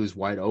someone who's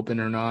wide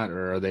open or not,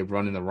 or are they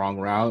running the wrong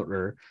route,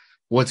 or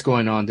what's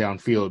going on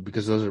downfield?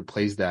 Because those are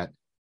plays that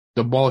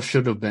the ball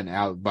should have been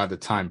out by the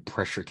time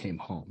pressure came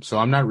home. So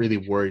I'm not really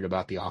worried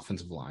about the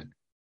offensive line.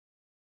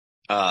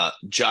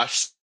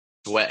 Josh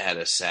Sweat had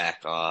a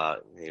sack.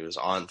 He was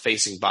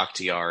facing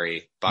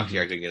Bakhtiari.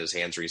 Bakhtiari didn't get his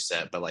hands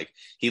reset, but, like,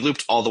 he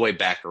looped all the way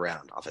back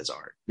around off his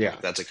arm. Yeah.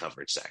 Like, that's a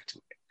coverage sack to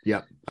me.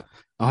 Yep,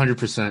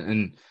 100%.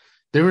 And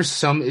there were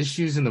some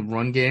issues in the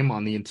run game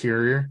on the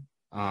interior.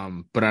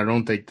 But I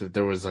don't think that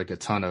there was, like, a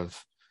ton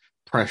of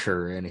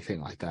pressure or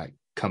anything like that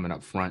coming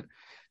up front.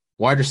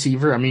 Wide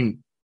receiver, I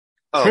mean,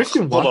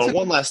 Christian Watson. Hold on.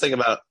 One last thing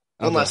about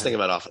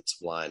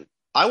offensive line.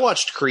 I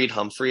watched Creed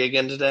Humphrey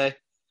again today.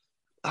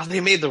 Oh,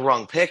 they made the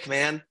wrong pick,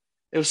 man.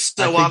 It was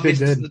so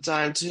obvious at the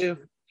time too.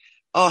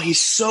 Oh, he's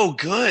so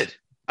good.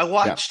 I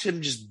watched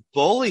him just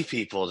bully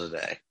people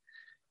today.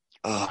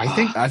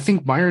 I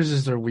think Myers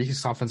is their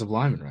weakest offensive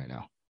lineman right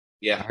now.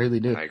 Yeah, I really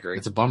do. I agree.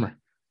 It's a bummer.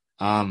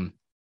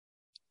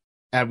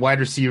 At wide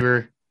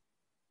receiver,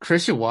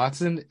 Christian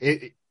Watson,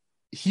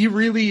 he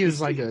really is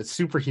like a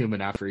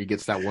superhuman after he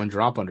gets that one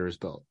drop under his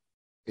belt.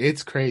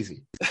 It's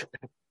crazy.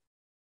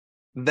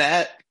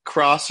 That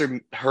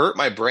crosser hurt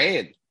my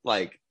brain.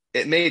 Like,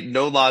 it made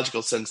no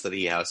logical sense that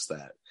he housed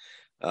that.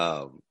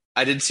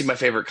 I didn't see my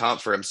favorite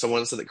comp for him.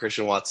 Someone said that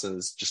Christian Watson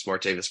is just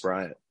Martavis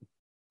Bryant.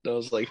 I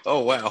was like,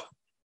 oh, wow.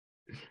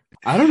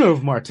 I don't know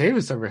if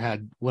Martavis ever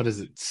had,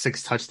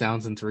 6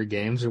 touchdowns in 3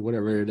 games or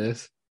whatever it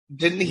is.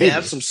 Didn't he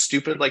have some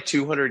stupid, like,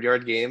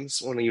 200-yard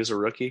games when he was a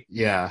rookie?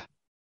 Yeah.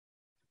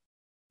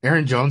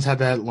 Aaron Jones had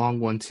that long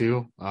one,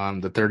 too,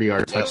 the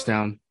 30-yard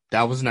touchdown.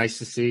 That was nice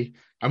to see.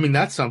 I mean,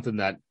 that's something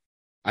that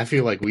I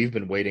feel like we've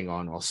been waiting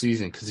on all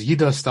season, because he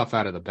does stuff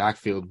out of the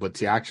backfield, but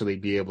to actually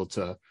be able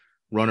to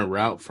run a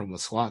route from the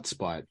slot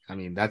spot, I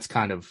mean, that's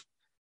kind of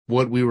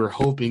what we were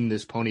hoping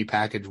this pony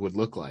package would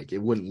look like.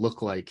 It wouldn't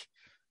look like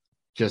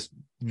just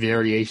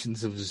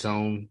variations of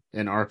zone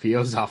and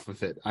RPOs off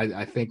of it.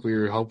 I think we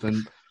were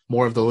hoping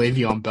more of the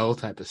Le'Veon Bell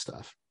type of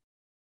stuff.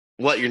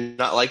 What, you're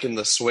not liking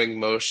the swing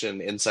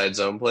motion inside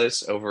zone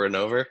plays over and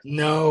over?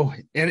 No,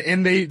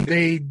 and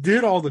they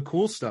did all the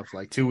cool stuff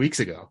like 2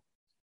 weeks ago.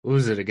 What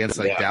was it, against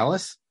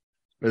Dallas?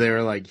 Where they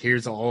were like,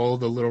 here's all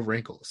the little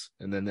wrinkles.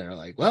 And then they're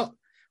like, well,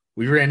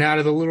 we ran out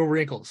of the little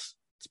wrinkles.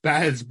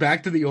 It's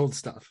back to the old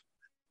stuff.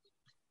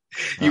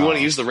 You want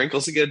to use the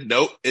wrinkles again?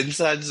 Nope.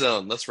 Inside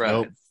zone. Let's ride.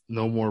 Nope.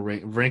 No more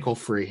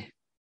wrinkle-free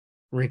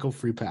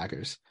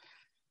Packers.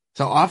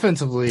 So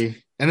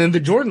offensively, and then the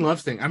Jordan Love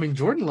thing. I mean,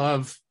 Jordan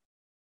Love,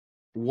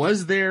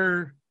 was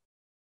there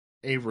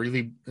a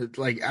really,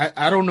 like,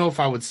 I don't know if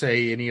I would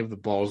say any of the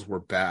balls were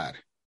bad.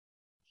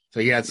 So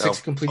he had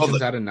 6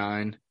 completions out of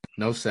 9,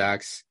 no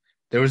sacks.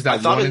 There was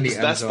that one in the end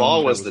zone. His best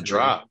ball was the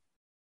drop.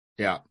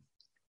 Yeah.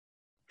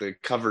 The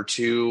cover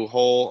 2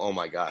 hole. Oh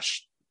my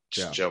gosh.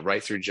 Just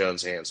right through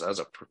Jones' hands. That was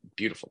a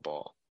beautiful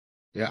ball.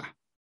 Yeah.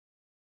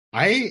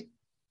 I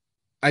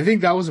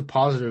think that was a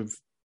positive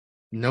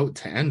note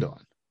to end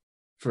on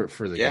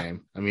for the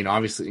game. I mean,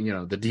 obviously,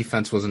 the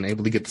defense wasn't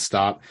able to get the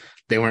stop.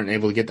 They weren't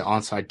able to get the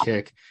onside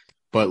kick.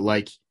 But,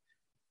 like,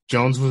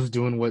 Jones was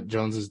doing what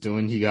Jones is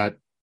doing. He got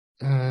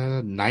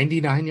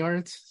 99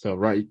 yards,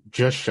 so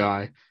just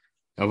shy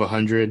of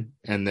 100.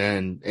 And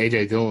then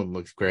A.J. Dillon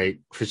looked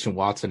great. Christian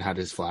Watson had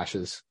his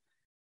flashes.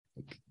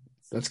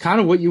 That's kind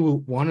of what you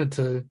wanted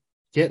to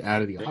get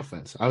out of the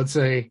offense. I would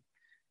say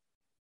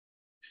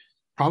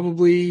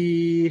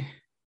Probably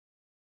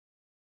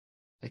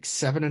like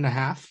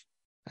 7.5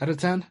 out of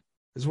 10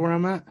 is where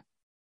I'm at.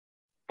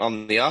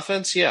 On the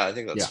offense, yeah, I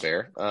think that's Yeah.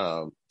 fair.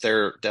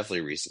 There are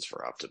definitely reasons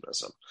for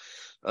optimism.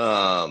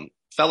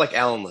 Felt like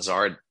Alan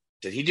Lazard.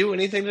 Did he do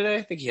anything today?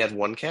 I think he had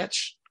one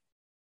catch.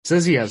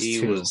 Says he has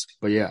He two, was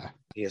but yeah.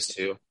 He has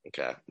two.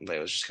 Okay, it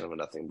was just kind of a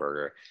nothing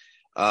burger.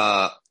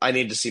 I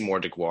need to see more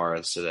DeGuara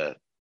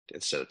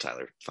instead of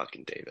Tyler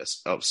fucking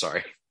Davis. Oh,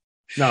 sorry.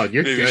 No,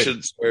 you're Maybe good. I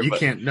shouldn't swear, You but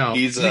can't. No,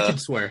 he's you can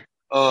swear.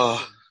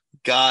 oh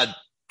God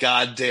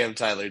damn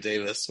Tyler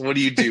Davis. What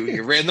do you do?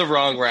 You ran the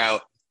wrong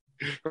route.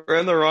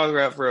 Ran the wrong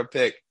route for a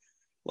pick.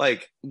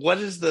 Like, what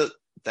is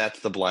that's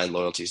the blind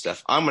loyalty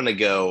stuff. I'm gonna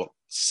go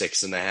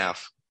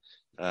 6.5.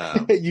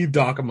 You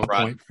dock him a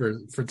point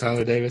for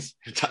Tyler Davis.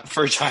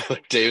 For Tyler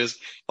Davis.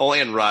 Oh,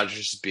 and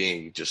Rodgers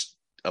being just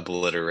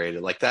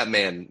obliterated. Like, that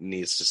man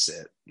needs to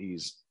sit.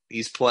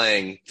 He's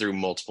playing through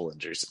multiple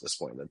injuries at this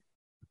point.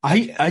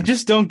 I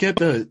just don't get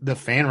the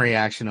fan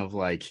reaction of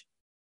like,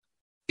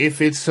 if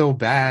it's so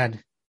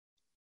bad,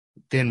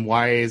 then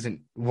why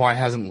hasn't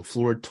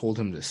LaFleur told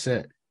him to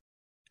sit?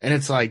 And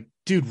it's like,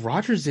 dude,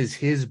 Rodgers is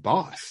his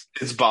boss.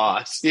 His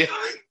boss, yeah.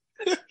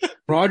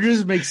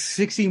 Rodgers makes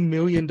 $60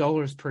 million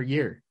per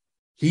year.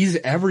 He's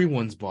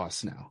everyone's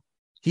boss now.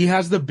 He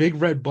has the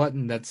big red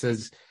button that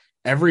says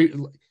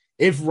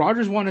if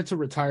Rodgers wanted to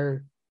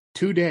retire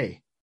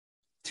today,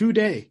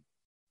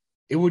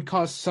 it would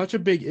cause such a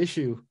big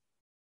issue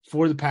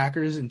for the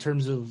Packers in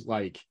terms of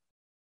like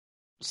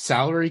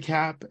salary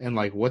cap and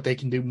like what they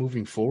can do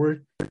moving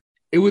forward.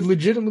 It would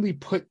legitimately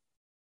put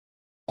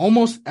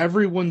almost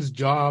everyone's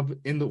job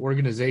in the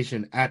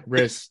organization at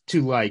risk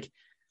to like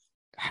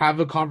have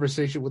a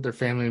conversation with their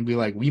family and be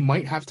like, we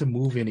might have to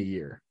move in a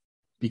year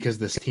because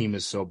this team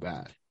is so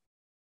bad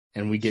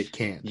and we get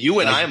canned. You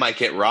and I might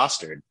get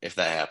rostered if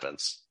that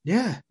happens.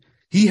 Yeah.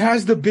 He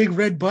has the big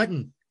red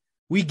button.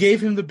 We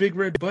gave him the big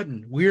red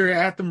button. We're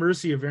at the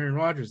mercy of Aaron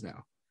Rodgers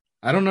now.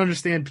 I don't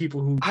understand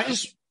people who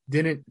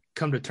didn't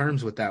come to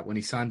terms with that when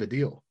he signed the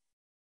deal.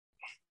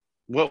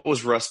 What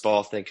was Russ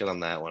Ball thinking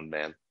on that one,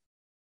 man?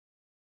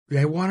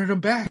 They wanted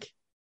him back.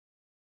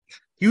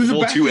 He was a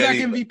back-to-back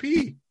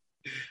MVP.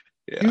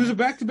 Yeah. He was a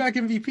back-to-back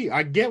MVP.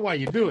 I get why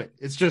you do it.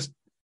 It's just,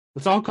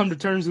 let's all come to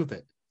terms with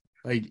it.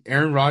 Like,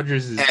 Aaron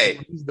Rodgers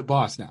he's the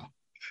boss now.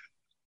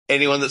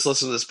 Anyone that's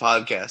listened to this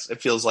podcast,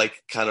 it feels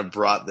like kind of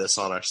brought this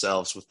on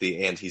ourselves with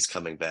and he's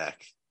coming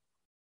back.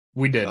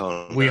 We did.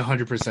 Oh, no. We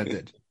 100%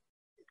 did.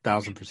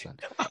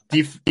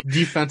 1,000%.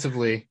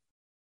 Defensively.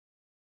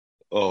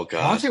 Oh,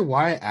 God. Devontae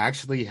Wyatt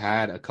actually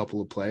had a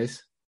couple of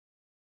plays.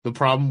 The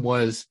problem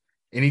was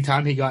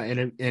anytime he got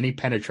any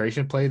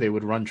penetration play, they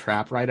would run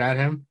trap right at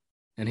him,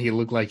 and he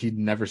looked like he'd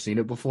never seen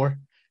it before.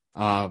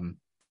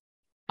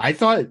 I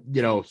thought,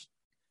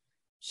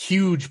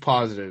 huge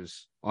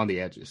positives on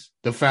the edges.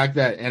 The fact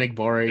that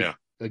Enigbare,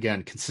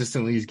 again,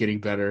 consistently is getting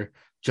better.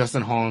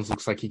 Justin Hollins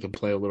looks like he can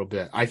play a little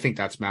bit. I think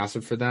that's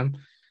massive for them.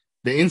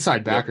 The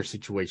inside backer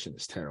situation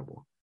is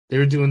terrible. They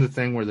were doing the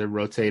thing where they're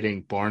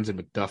rotating Barnes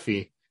and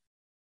McDuffie.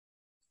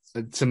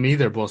 To me,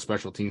 they're both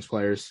special teams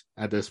players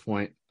at this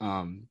point.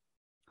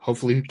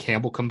 Hopefully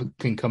Campbell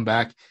can come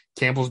back.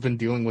 Campbell's been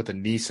dealing with a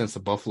knee since the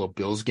Buffalo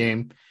Bills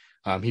game.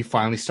 He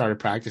finally started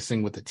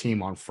practicing with the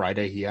team on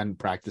Friday. He hadn't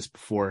practiced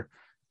before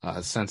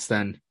since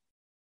then.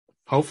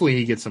 Hopefully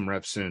he gets some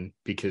reps soon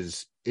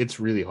because it's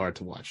really hard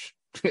to watch.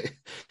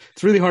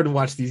 It's really hard to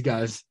watch these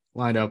guys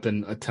line up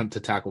and attempt to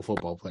tackle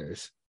football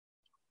players.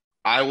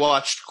 I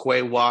watched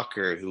Quay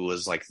Walker, who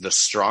was like the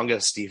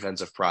strongest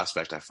defensive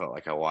prospect I felt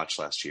like I watched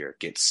last year,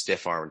 get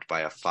stiff-armed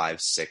by a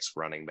 5'6"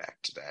 running back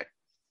today.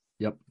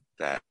 Yep.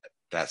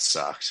 That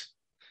sucked.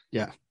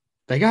 Yeah.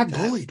 They got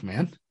bullied,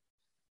 man.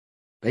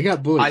 They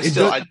got bullied.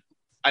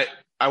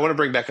 I want to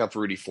bring back up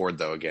Rudy Ford,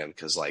 though, again,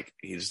 because like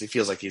he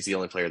feels like he's the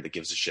only player that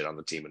gives a shit on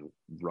the team and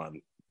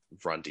run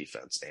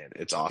defense, and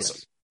it's awesome.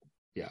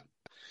 Yes.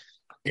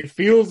 Yeah. It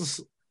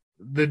feels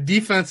the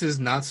defense is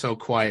not so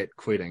quiet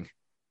quitting.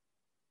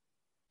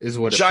 Is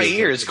what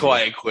Jair is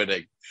quiet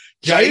quitting.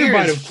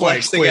 Jair is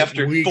flexing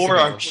after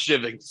forearm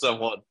shivving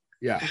someone.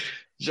 Yeah.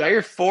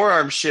 Jair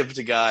forearm shivved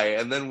a guy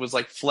and then was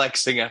like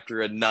flexing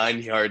after a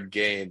 9-yard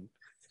gain.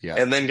 Yeah.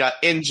 And then got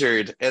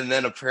injured and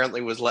then apparently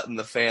was letting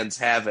the fans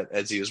have it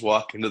as he was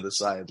walking to the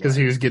sideline. Because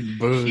he was getting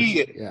booed.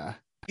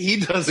 He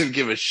doesn't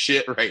give a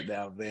shit right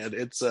now, man.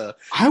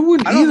 I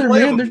wouldn't either,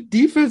 man. Their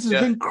defense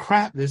has been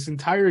crap this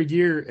entire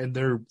year and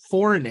they're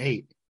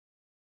 4-8.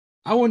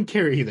 I wouldn't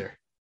care either.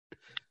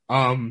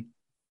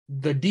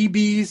 The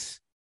DBs,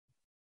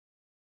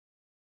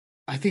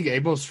 I think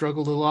Abo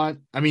struggled a lot.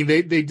 I mean,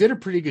 they did a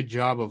pretty good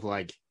job of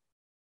like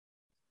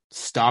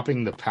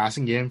stopping the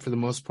passing game for the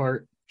most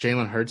part.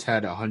 Jalen Hurts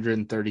had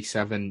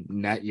 137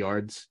 net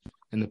yards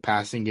in the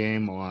passing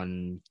game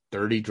on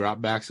 30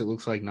 dropbacks, it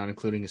looks like, not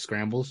including his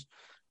scrambles.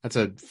 That's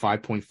a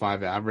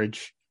 5.5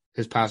 average.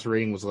 His passer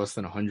rating was less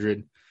than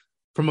 100.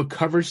 From a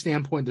coverage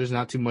standpoint, there's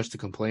not too much to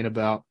complain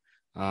about.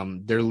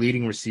 Their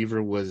leading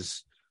receiver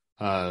was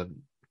Devonta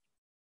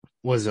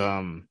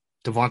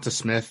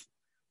Smith,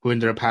 who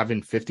ended up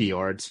having 50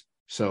 yards.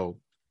 So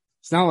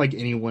It's not like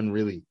anyone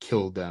really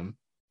killed them.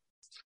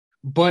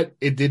 But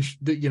it did,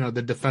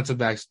 the defensive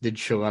backs did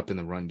show up in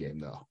the run game,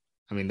 though.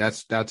 I mean,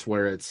 that's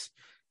where it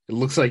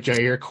looks like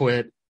Jair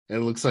quit. It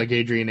looks like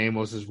Adrian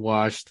Amos is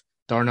washed.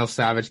 Darnell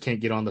Savage can't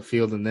get on the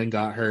field and then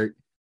got hurt.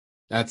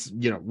 That's,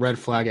 red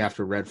flag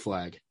after red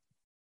flag.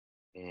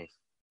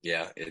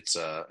 Yeah, it's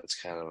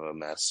kind of a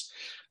mess.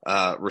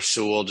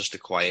 Rasul, just a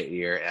quiet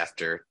year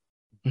after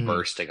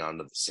bursting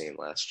onto the scene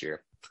last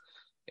year.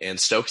 And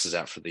Stokes is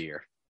out for the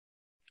year.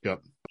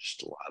 Yep.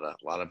 Just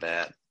a lot of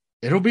bad.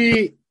 It'll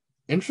be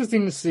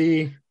interesting to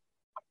see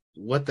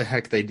what the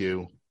heck they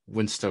do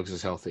when Stokes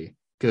is healthy.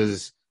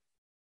 Because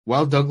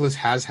while Douglas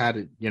has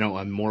had,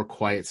 a more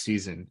quiet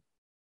season,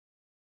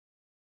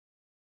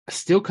 I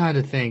still kind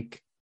of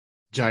think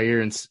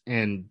Jair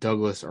and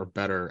Douglas are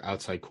better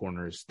outside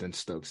corners than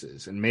Stokes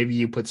is. And maybe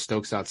you put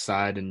Stokes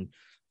outside and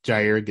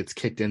Jair gets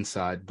kicked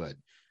inside, but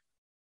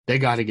they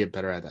got to get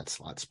better at that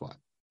slot spot,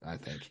 I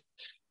think.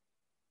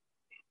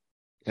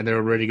 And they're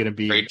already going to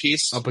be trade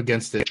piece? Up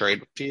against it.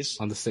 Trade piece?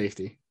 On the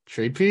safety.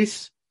 Trade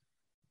piece?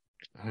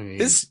 I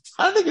mean,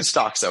 I think his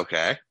stock's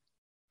okay.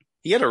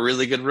 He had a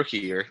really good rookie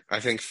year, I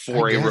think,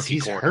 for a rookie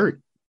corner.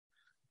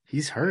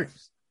 He's hurt.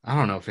 I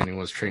don't know if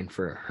anyone's trained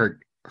for a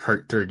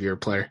hurt third-year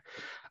player.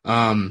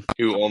 Who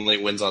only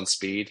wins on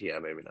speed? Yeah,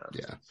 maybe not.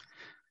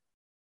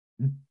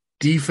 Yeah.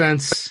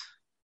 Defense,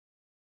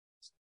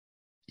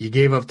 you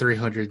gave up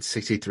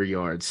 363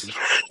 yards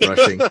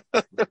rushing.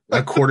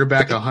 A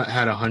quarterback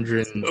had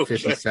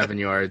 157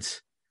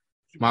 yards.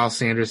 Miles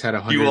Sanders had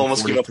 143. You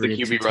almost give up the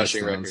QB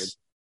rushing record.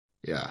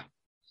 Yeah.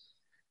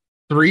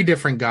 3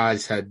 different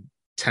guys had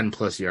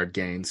 10-plus yard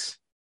gains.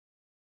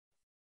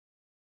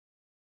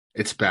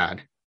 It's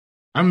bad.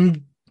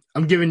 I'm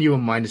giving you a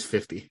minus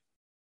 50.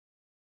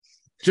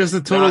 Just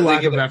a total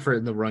lack of effort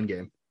in the run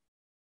game.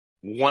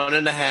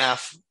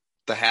 1.5,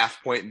 the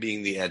half point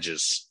being the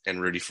edges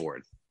and Rudy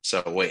Ford.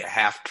 So, wait, a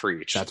half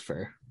preach. That's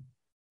fair.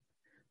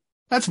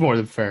 That's more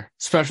than fair.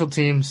 Special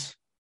teams,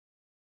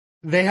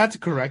 they had to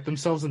correct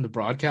themselves in the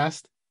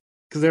broadcast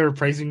because they were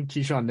praising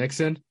Keyshawn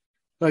Nixon.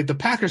 Like, the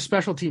Packers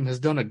special team has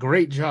done a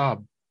great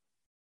job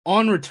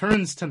on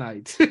returns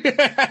tonight.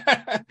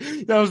 That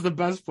was the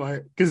best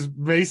part because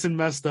Mason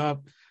messed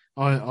up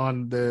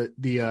on the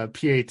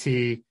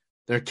PAT.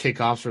 Their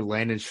kickoffs are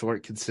landing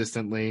short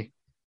consistently.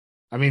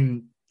 I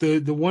mean, the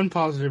one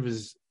positive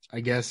is, I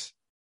guess,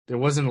 there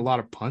wasn't a lot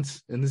of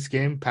punts in this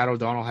game. Pat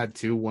O'Donnell had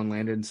 2. One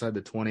landed inside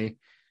the 20.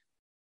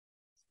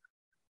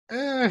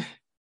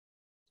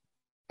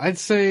 I'd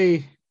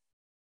say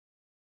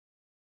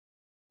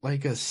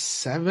like a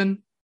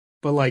 7,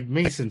 but like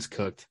Mason's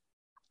cooked.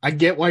 I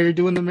get why you're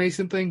doing the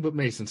Mason thing, but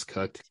Mason's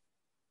cooked.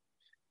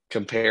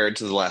 Compared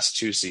to the last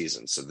 2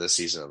 seasons, so this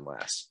season and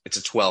last, it's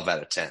a 12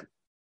 out of 10.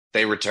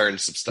 They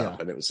returned some stuff,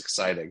 and it was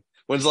exciting.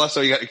 When's the last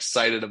time you got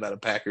excited about a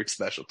Packers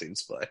special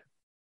teams play?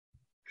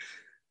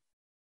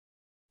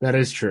 That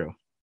is true.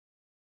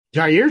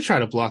 Jair tried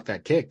to block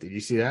that kick. Did you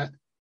see that?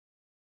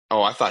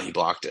 Oh, I thought he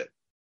blocked it.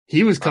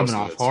 He was coming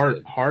off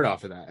hard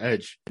off of that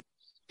edge.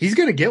 He's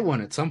going to get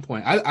one at some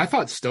point. I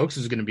thought Stokes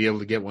was going to be able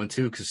to get one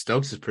too because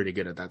Stokes is pretty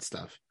good at that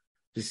stuff.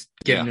 Just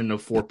getting in a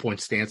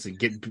 4-point stance and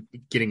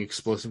getting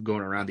explosive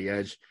going around the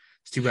edge.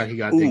 It's too bad he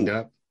got dinged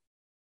up.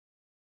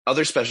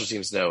 Other special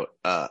teams note,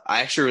 I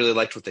actually really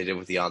liked what they did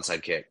with the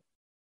onside kick.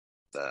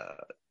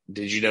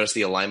 Did you notice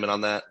the alignment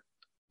on that?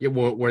 Yeah,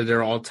 where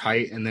they're all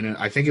tight, and then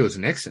I think it was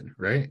Nixon,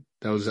 right?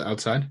 That was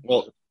outside?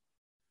 Well,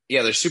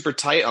 yeah, they're super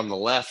tight on the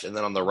left, and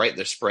then on the right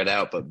they're spread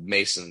out, but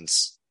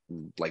Mason's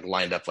like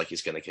lined up like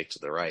he's going to kick to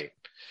the right.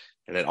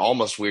 And it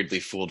almost weirdly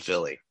fooled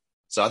Philly.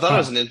 So I thought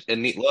it was a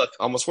neat look.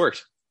 Almost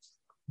worked.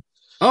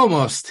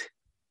 Almost.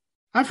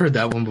 I've heard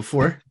that one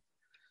before.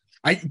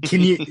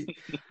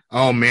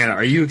 Oh man,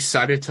 are you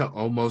excited to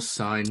almost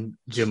sign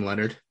Jim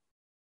Leonard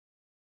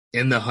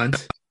in the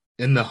hunt?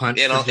 In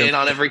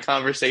on every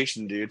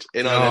conversation, dude.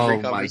 In on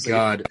every conversation. Oh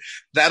my god,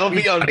 that'll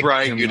be on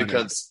Brian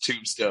Gutekunst's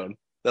tombstone.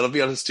 That'll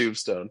be on his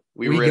tombstone.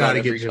 We got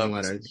to get Jim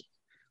Leonard.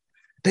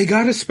 They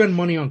got to spend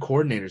money on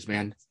coordinators,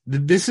 man.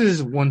 This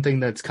is one thing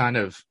that's kind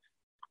of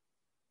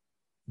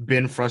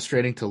been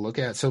frustrating to look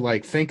at. So,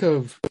 like, think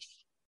of.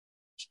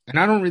 And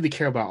I don't really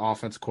care about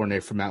offensive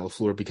coordinator for Matt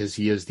LaFleur because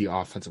he is the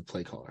offensive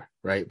play caller,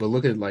 right? But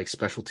look at, like,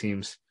 special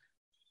teams.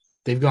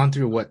 They've gone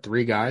through,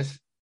 3 guys?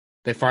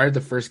 They fired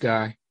the first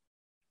guy.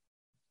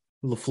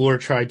 LaFleur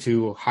tried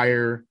to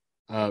hire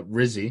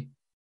Rizzi,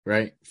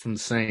 right, from the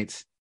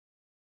Saints.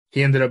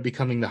 He ended up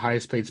becoming the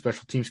highest-paid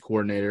special teams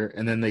coordinator,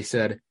 and then they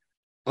said,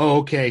 oh,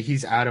 okay,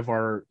 he's out of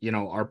our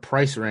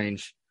price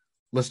range.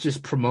 Let's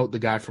just promote the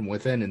guy from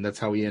within, and that's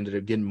how we ended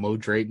up getting Mo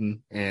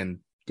Drayton and,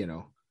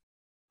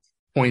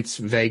 points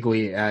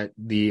vaguely at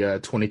the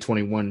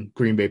 2021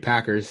 Green Bay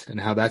Packers and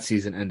how that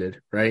season ended,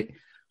 right?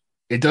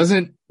 They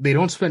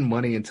don't spend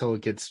money until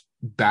it gets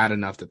bad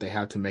enough that they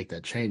have to make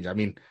that change. I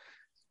mean,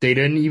 they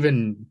didn't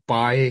even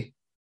buy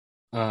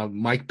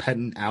Mike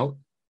Pettin out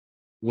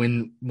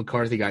when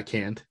McCarthy got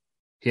canned.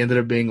 He ended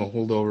up being a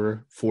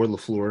holdover for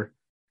LaFleur.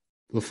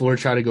 LaFleur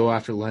tried to go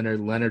after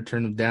Leonard. Leonard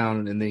turned him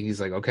down, and then he's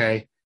like,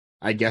 okay,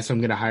 I guess I'm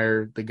going to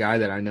hire the guy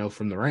that I know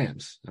from the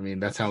Rams. I mean,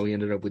 that's how we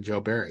ended up with Joe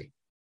Barry.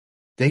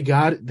 They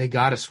got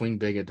to swing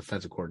big at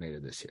defensive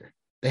coordinator this year.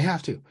 They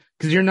have to,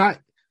 because you're not.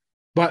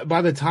 But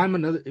by the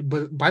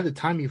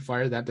time you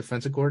fire that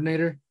defensive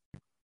coordinator,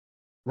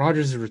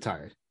 Rodgers is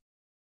retired.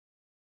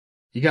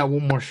 You got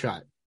one more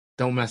shot.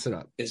 Don't mess it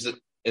up.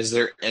 Is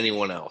there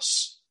anyone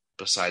else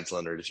besides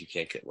Leonard if you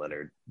can't get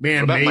Leonard?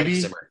 Man, what about maybe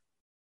Mike Zimmer?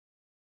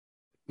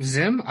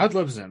 Zim? I'd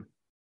love Zim.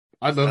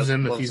 I'd love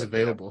Zim if he's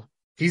available.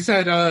 Yeah. He's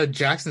at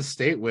Jackson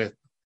State with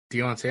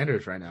Deion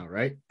Sanders right now,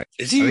 right?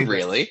 Is he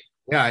really?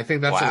 Yeah, I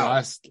think that's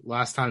the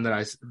last time that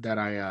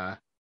I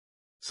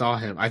saw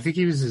him. I think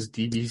he was his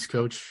DB's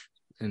coach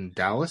in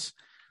Dallas.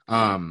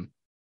 The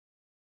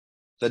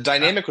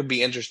dynamic would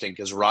be interesting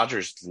because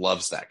Rodgers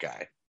loves that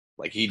guy.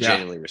 Like, he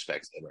genuinely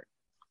respects him.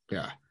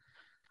 Yeah.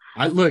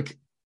 I'd like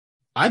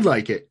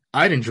it.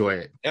 I'd enjoy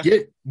it. Yeah.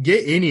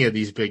 Get any of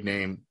these big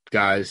name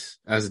guys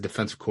as a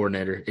defensive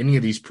coordinator, any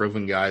of these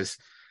proven guys.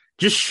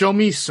 Just show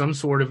me some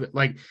sort of,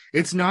 like,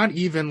 it's not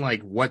even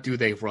like, what do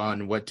they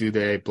run? What do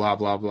they blah,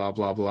 blah, blah,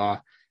 blah,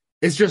 blah.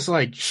 It's just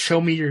like,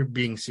 show me you're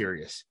being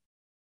serious.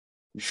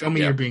 Show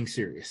me you're being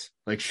serious.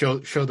 Like, show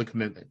the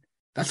commitment.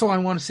 That's all I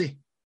want to see.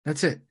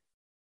 That's it.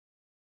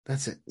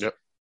 Yep.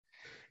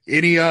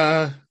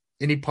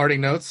 Any parting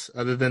notes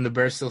other than the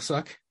Bears still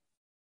suck?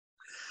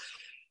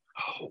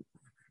 Oh,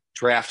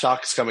 draft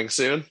talk is coming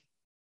soon.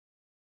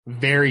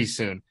 Very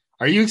soon.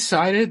 Are you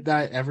excited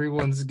that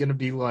everyone's going to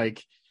be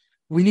like,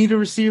 we need a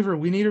receiver.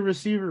 We need a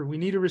receiver. We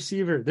need a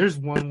receiver. There's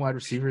one wide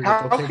receiver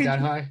that they'll take that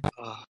high.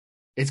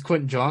 It's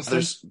Quentin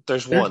Johnston.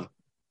 There's one.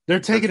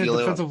 They're taking a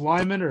defensive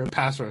lineman or a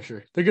pass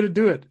rusher. They're going to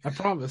do it. I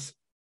promise.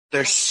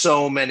 There's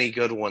so many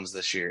good ones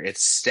this year.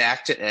 It's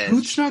stacked at edge.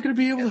 Who's not going to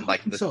be able to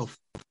help himself?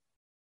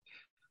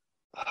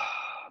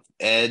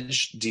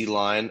 Edge,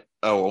 D-line.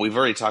 Oh, well, we've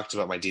already talked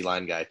about my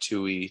D-line guy,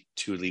 Tuli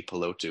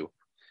Pelotu.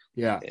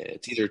 Yeah.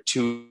 It's either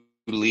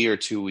Tuli or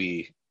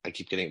Tui. I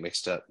keep getting it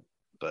mixed up.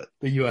 But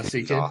the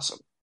USC kid. Awesome.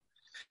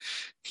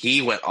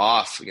 He went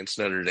off against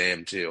Notre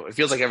Dame, too. It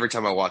feels like every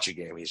time I watch a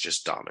game, he's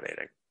just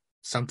dominating.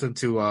 Something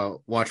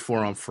to watch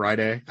for on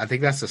Friday. I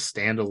think that's a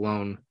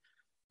standalone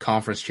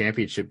conference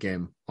championship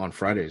game on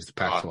Friday is the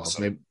Pac-12.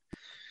 Awesome.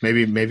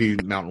 Maybe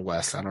Mountain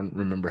West. I don't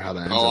remember how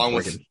that ends Along up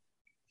with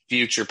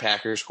future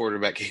Packers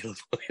quarterback Caleb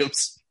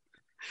Williams.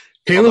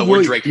 Caleb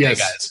Williams, Drake yes.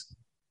 Guys.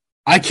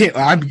 I can't.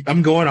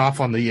 I'm going off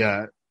on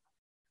the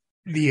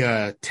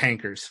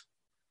tankers.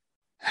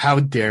 How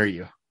dare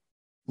you?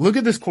 Look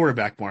at this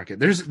quarterback market.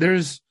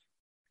 There's.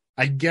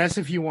 I guess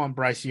if you want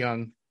Bryce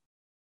Young,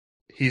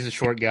 he's a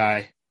short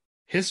guy.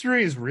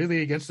 History is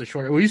really against the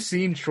short. We've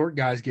seen short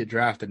guys get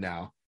drafted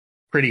now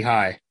pretty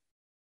high.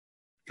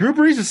 Drew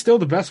Brees is still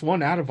the best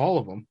one out of all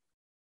of them.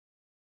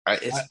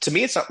 To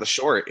me, it's not the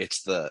short;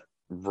 it's the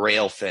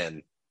rail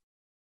thin.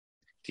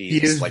 He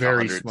is like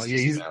very small.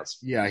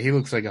 Yeah, he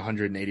looks like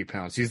 180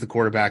 pounds. He's the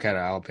quarterback out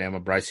of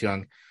Alabama, Bryce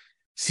Young.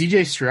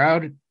 CJ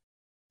Stroud,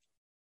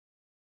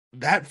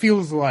 that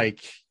feels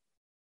like,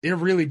 it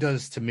really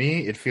does to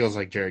me, it feels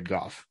like Jared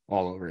Goff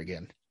all over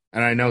again.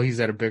 And I know he's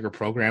at a bigger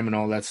program and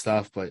all that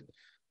stuff, but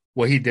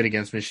what he did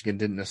against Michigan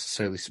didn't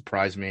necessarily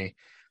surprise me.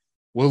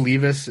 Will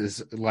Levis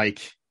is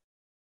like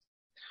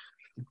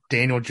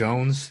Daniel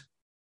Jones.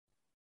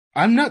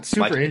 I'm not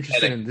super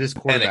interested in this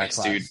quarterback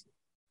class. Dude.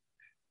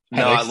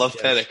 No, I love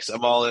Penix.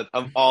 I'm all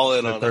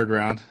in the on third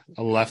round.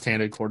 A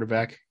left-handed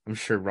quarterback. I'm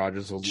sure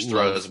Rodgers will just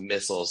throw those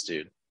missiles,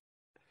 dude.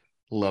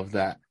 Love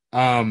that.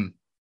 The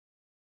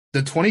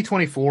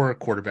 2024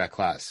 quarterback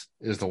class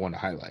is the one to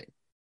highlight.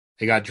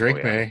 They got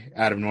Drake May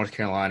out of North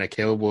Carolina,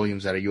 Caleb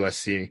Williams out of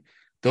USC.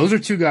 Those are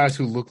two guys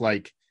who look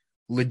like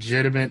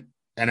legitimate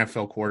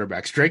NFL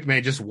quarterbacks. Drake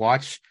May, just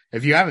watch.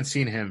 If you haven't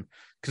seen him,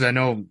 because I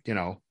know,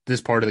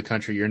 this part of the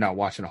country, you're not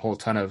watching a whole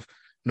ton of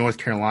North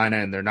Carolina,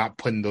 and they're not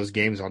putting those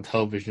games on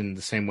television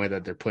the same way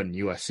that they're putting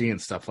USC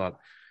and stuff up.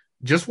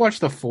 Just watch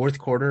the fourth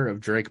quarter of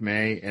Drake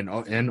May and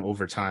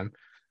overtime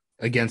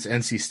against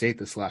NC State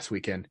this last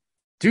weekend.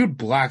 Dude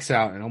blacks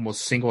out and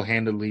almost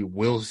single-handedly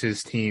wills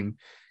his team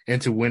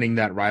into winning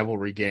that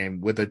rivalry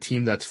game with a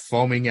team that's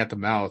foaming at the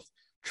mouth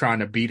trying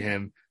to beat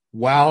him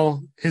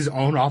while his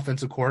own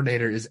offensive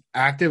coordinator is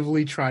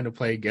actively trying to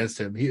play against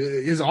him.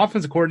 His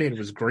offensive coordinator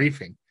was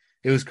griefing.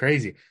 It was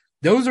crazy.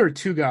 Those are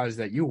two guys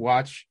that you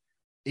watch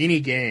any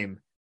game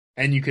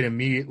and you can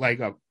immediately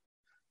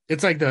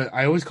it's like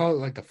I always call it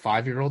like the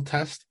 5-year-old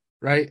test,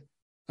 right?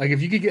 Like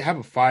if you could have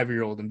a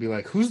 5-year-old and be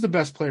like, who's the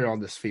best player on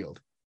this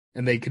field?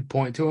 And they could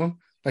point to him.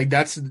 Like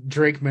that's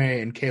Drake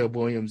May and Caleb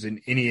Williams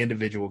in any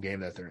individual game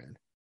that they're in.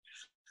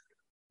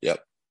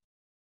 Yep.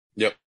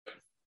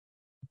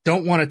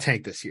 Don't want to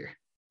tank this year.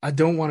 I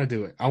don't want to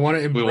do it. I want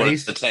to embrace. We want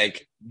to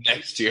tank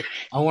next year.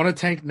 I want to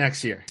tank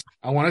next year.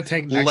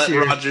 Let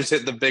Rodgers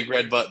hit the big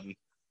red button.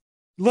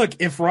 Look,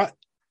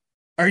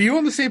 are you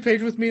on the same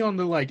page with me on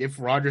the, like, if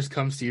Rodgers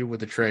comes to you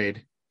with a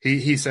trade,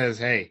 he says,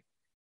 hey,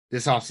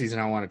 this offseason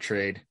I want to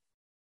trade.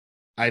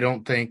 I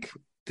don't think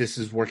this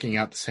is working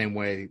out the same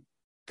way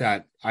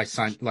that I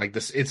signed, like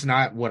this. It's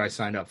not what I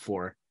signed up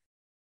for.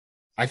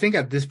 I think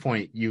at this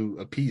point you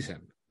appease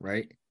him.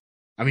 right?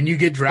 I mean, you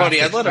get draft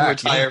Buddy, I'd picks let him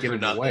back, you don't retire give for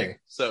them nothing. away.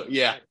 So,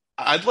 yeah,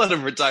 I'd let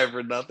him retire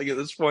for nothing at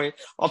this point.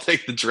 I'll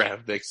take the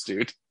draft picks,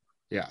 dude.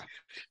 Yeah,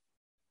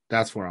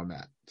 that's where I'm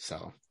at.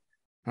 So,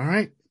 all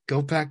right,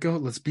 go Pack, go.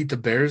 Let's beat the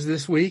Bears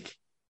this week.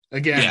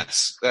 Again,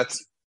 Yes,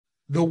 that's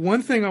the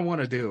one thing I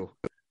want to do,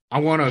 I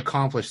want to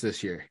accomplish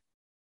this year.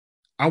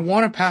 I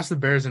want to pass the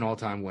Bears in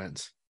all-time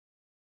wins.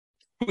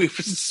 we've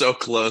been so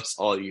close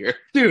all year.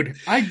 Dude,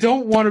 I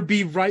don't want to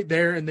be right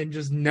there and then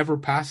just never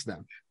pass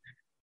them.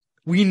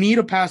 We need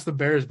to pass the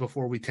Bears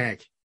before we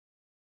tank.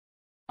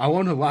 I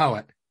won't allow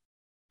it.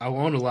 I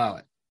won't allow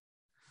it.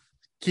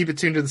 Keep it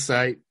tuned to the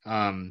site.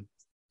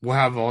 We'll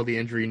have all the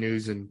injury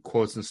news and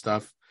quotes and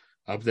stuff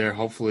up there.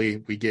 Hopefully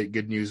we get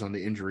good news on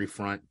the injury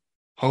front.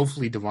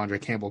 Hopefully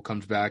Devondre Campbell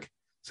comes back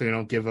so we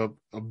don't give up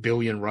 1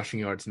 billion rushing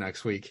yards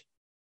next week.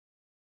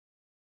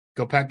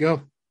 Go Pack,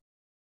 go.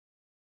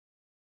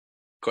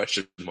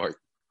 Question mark.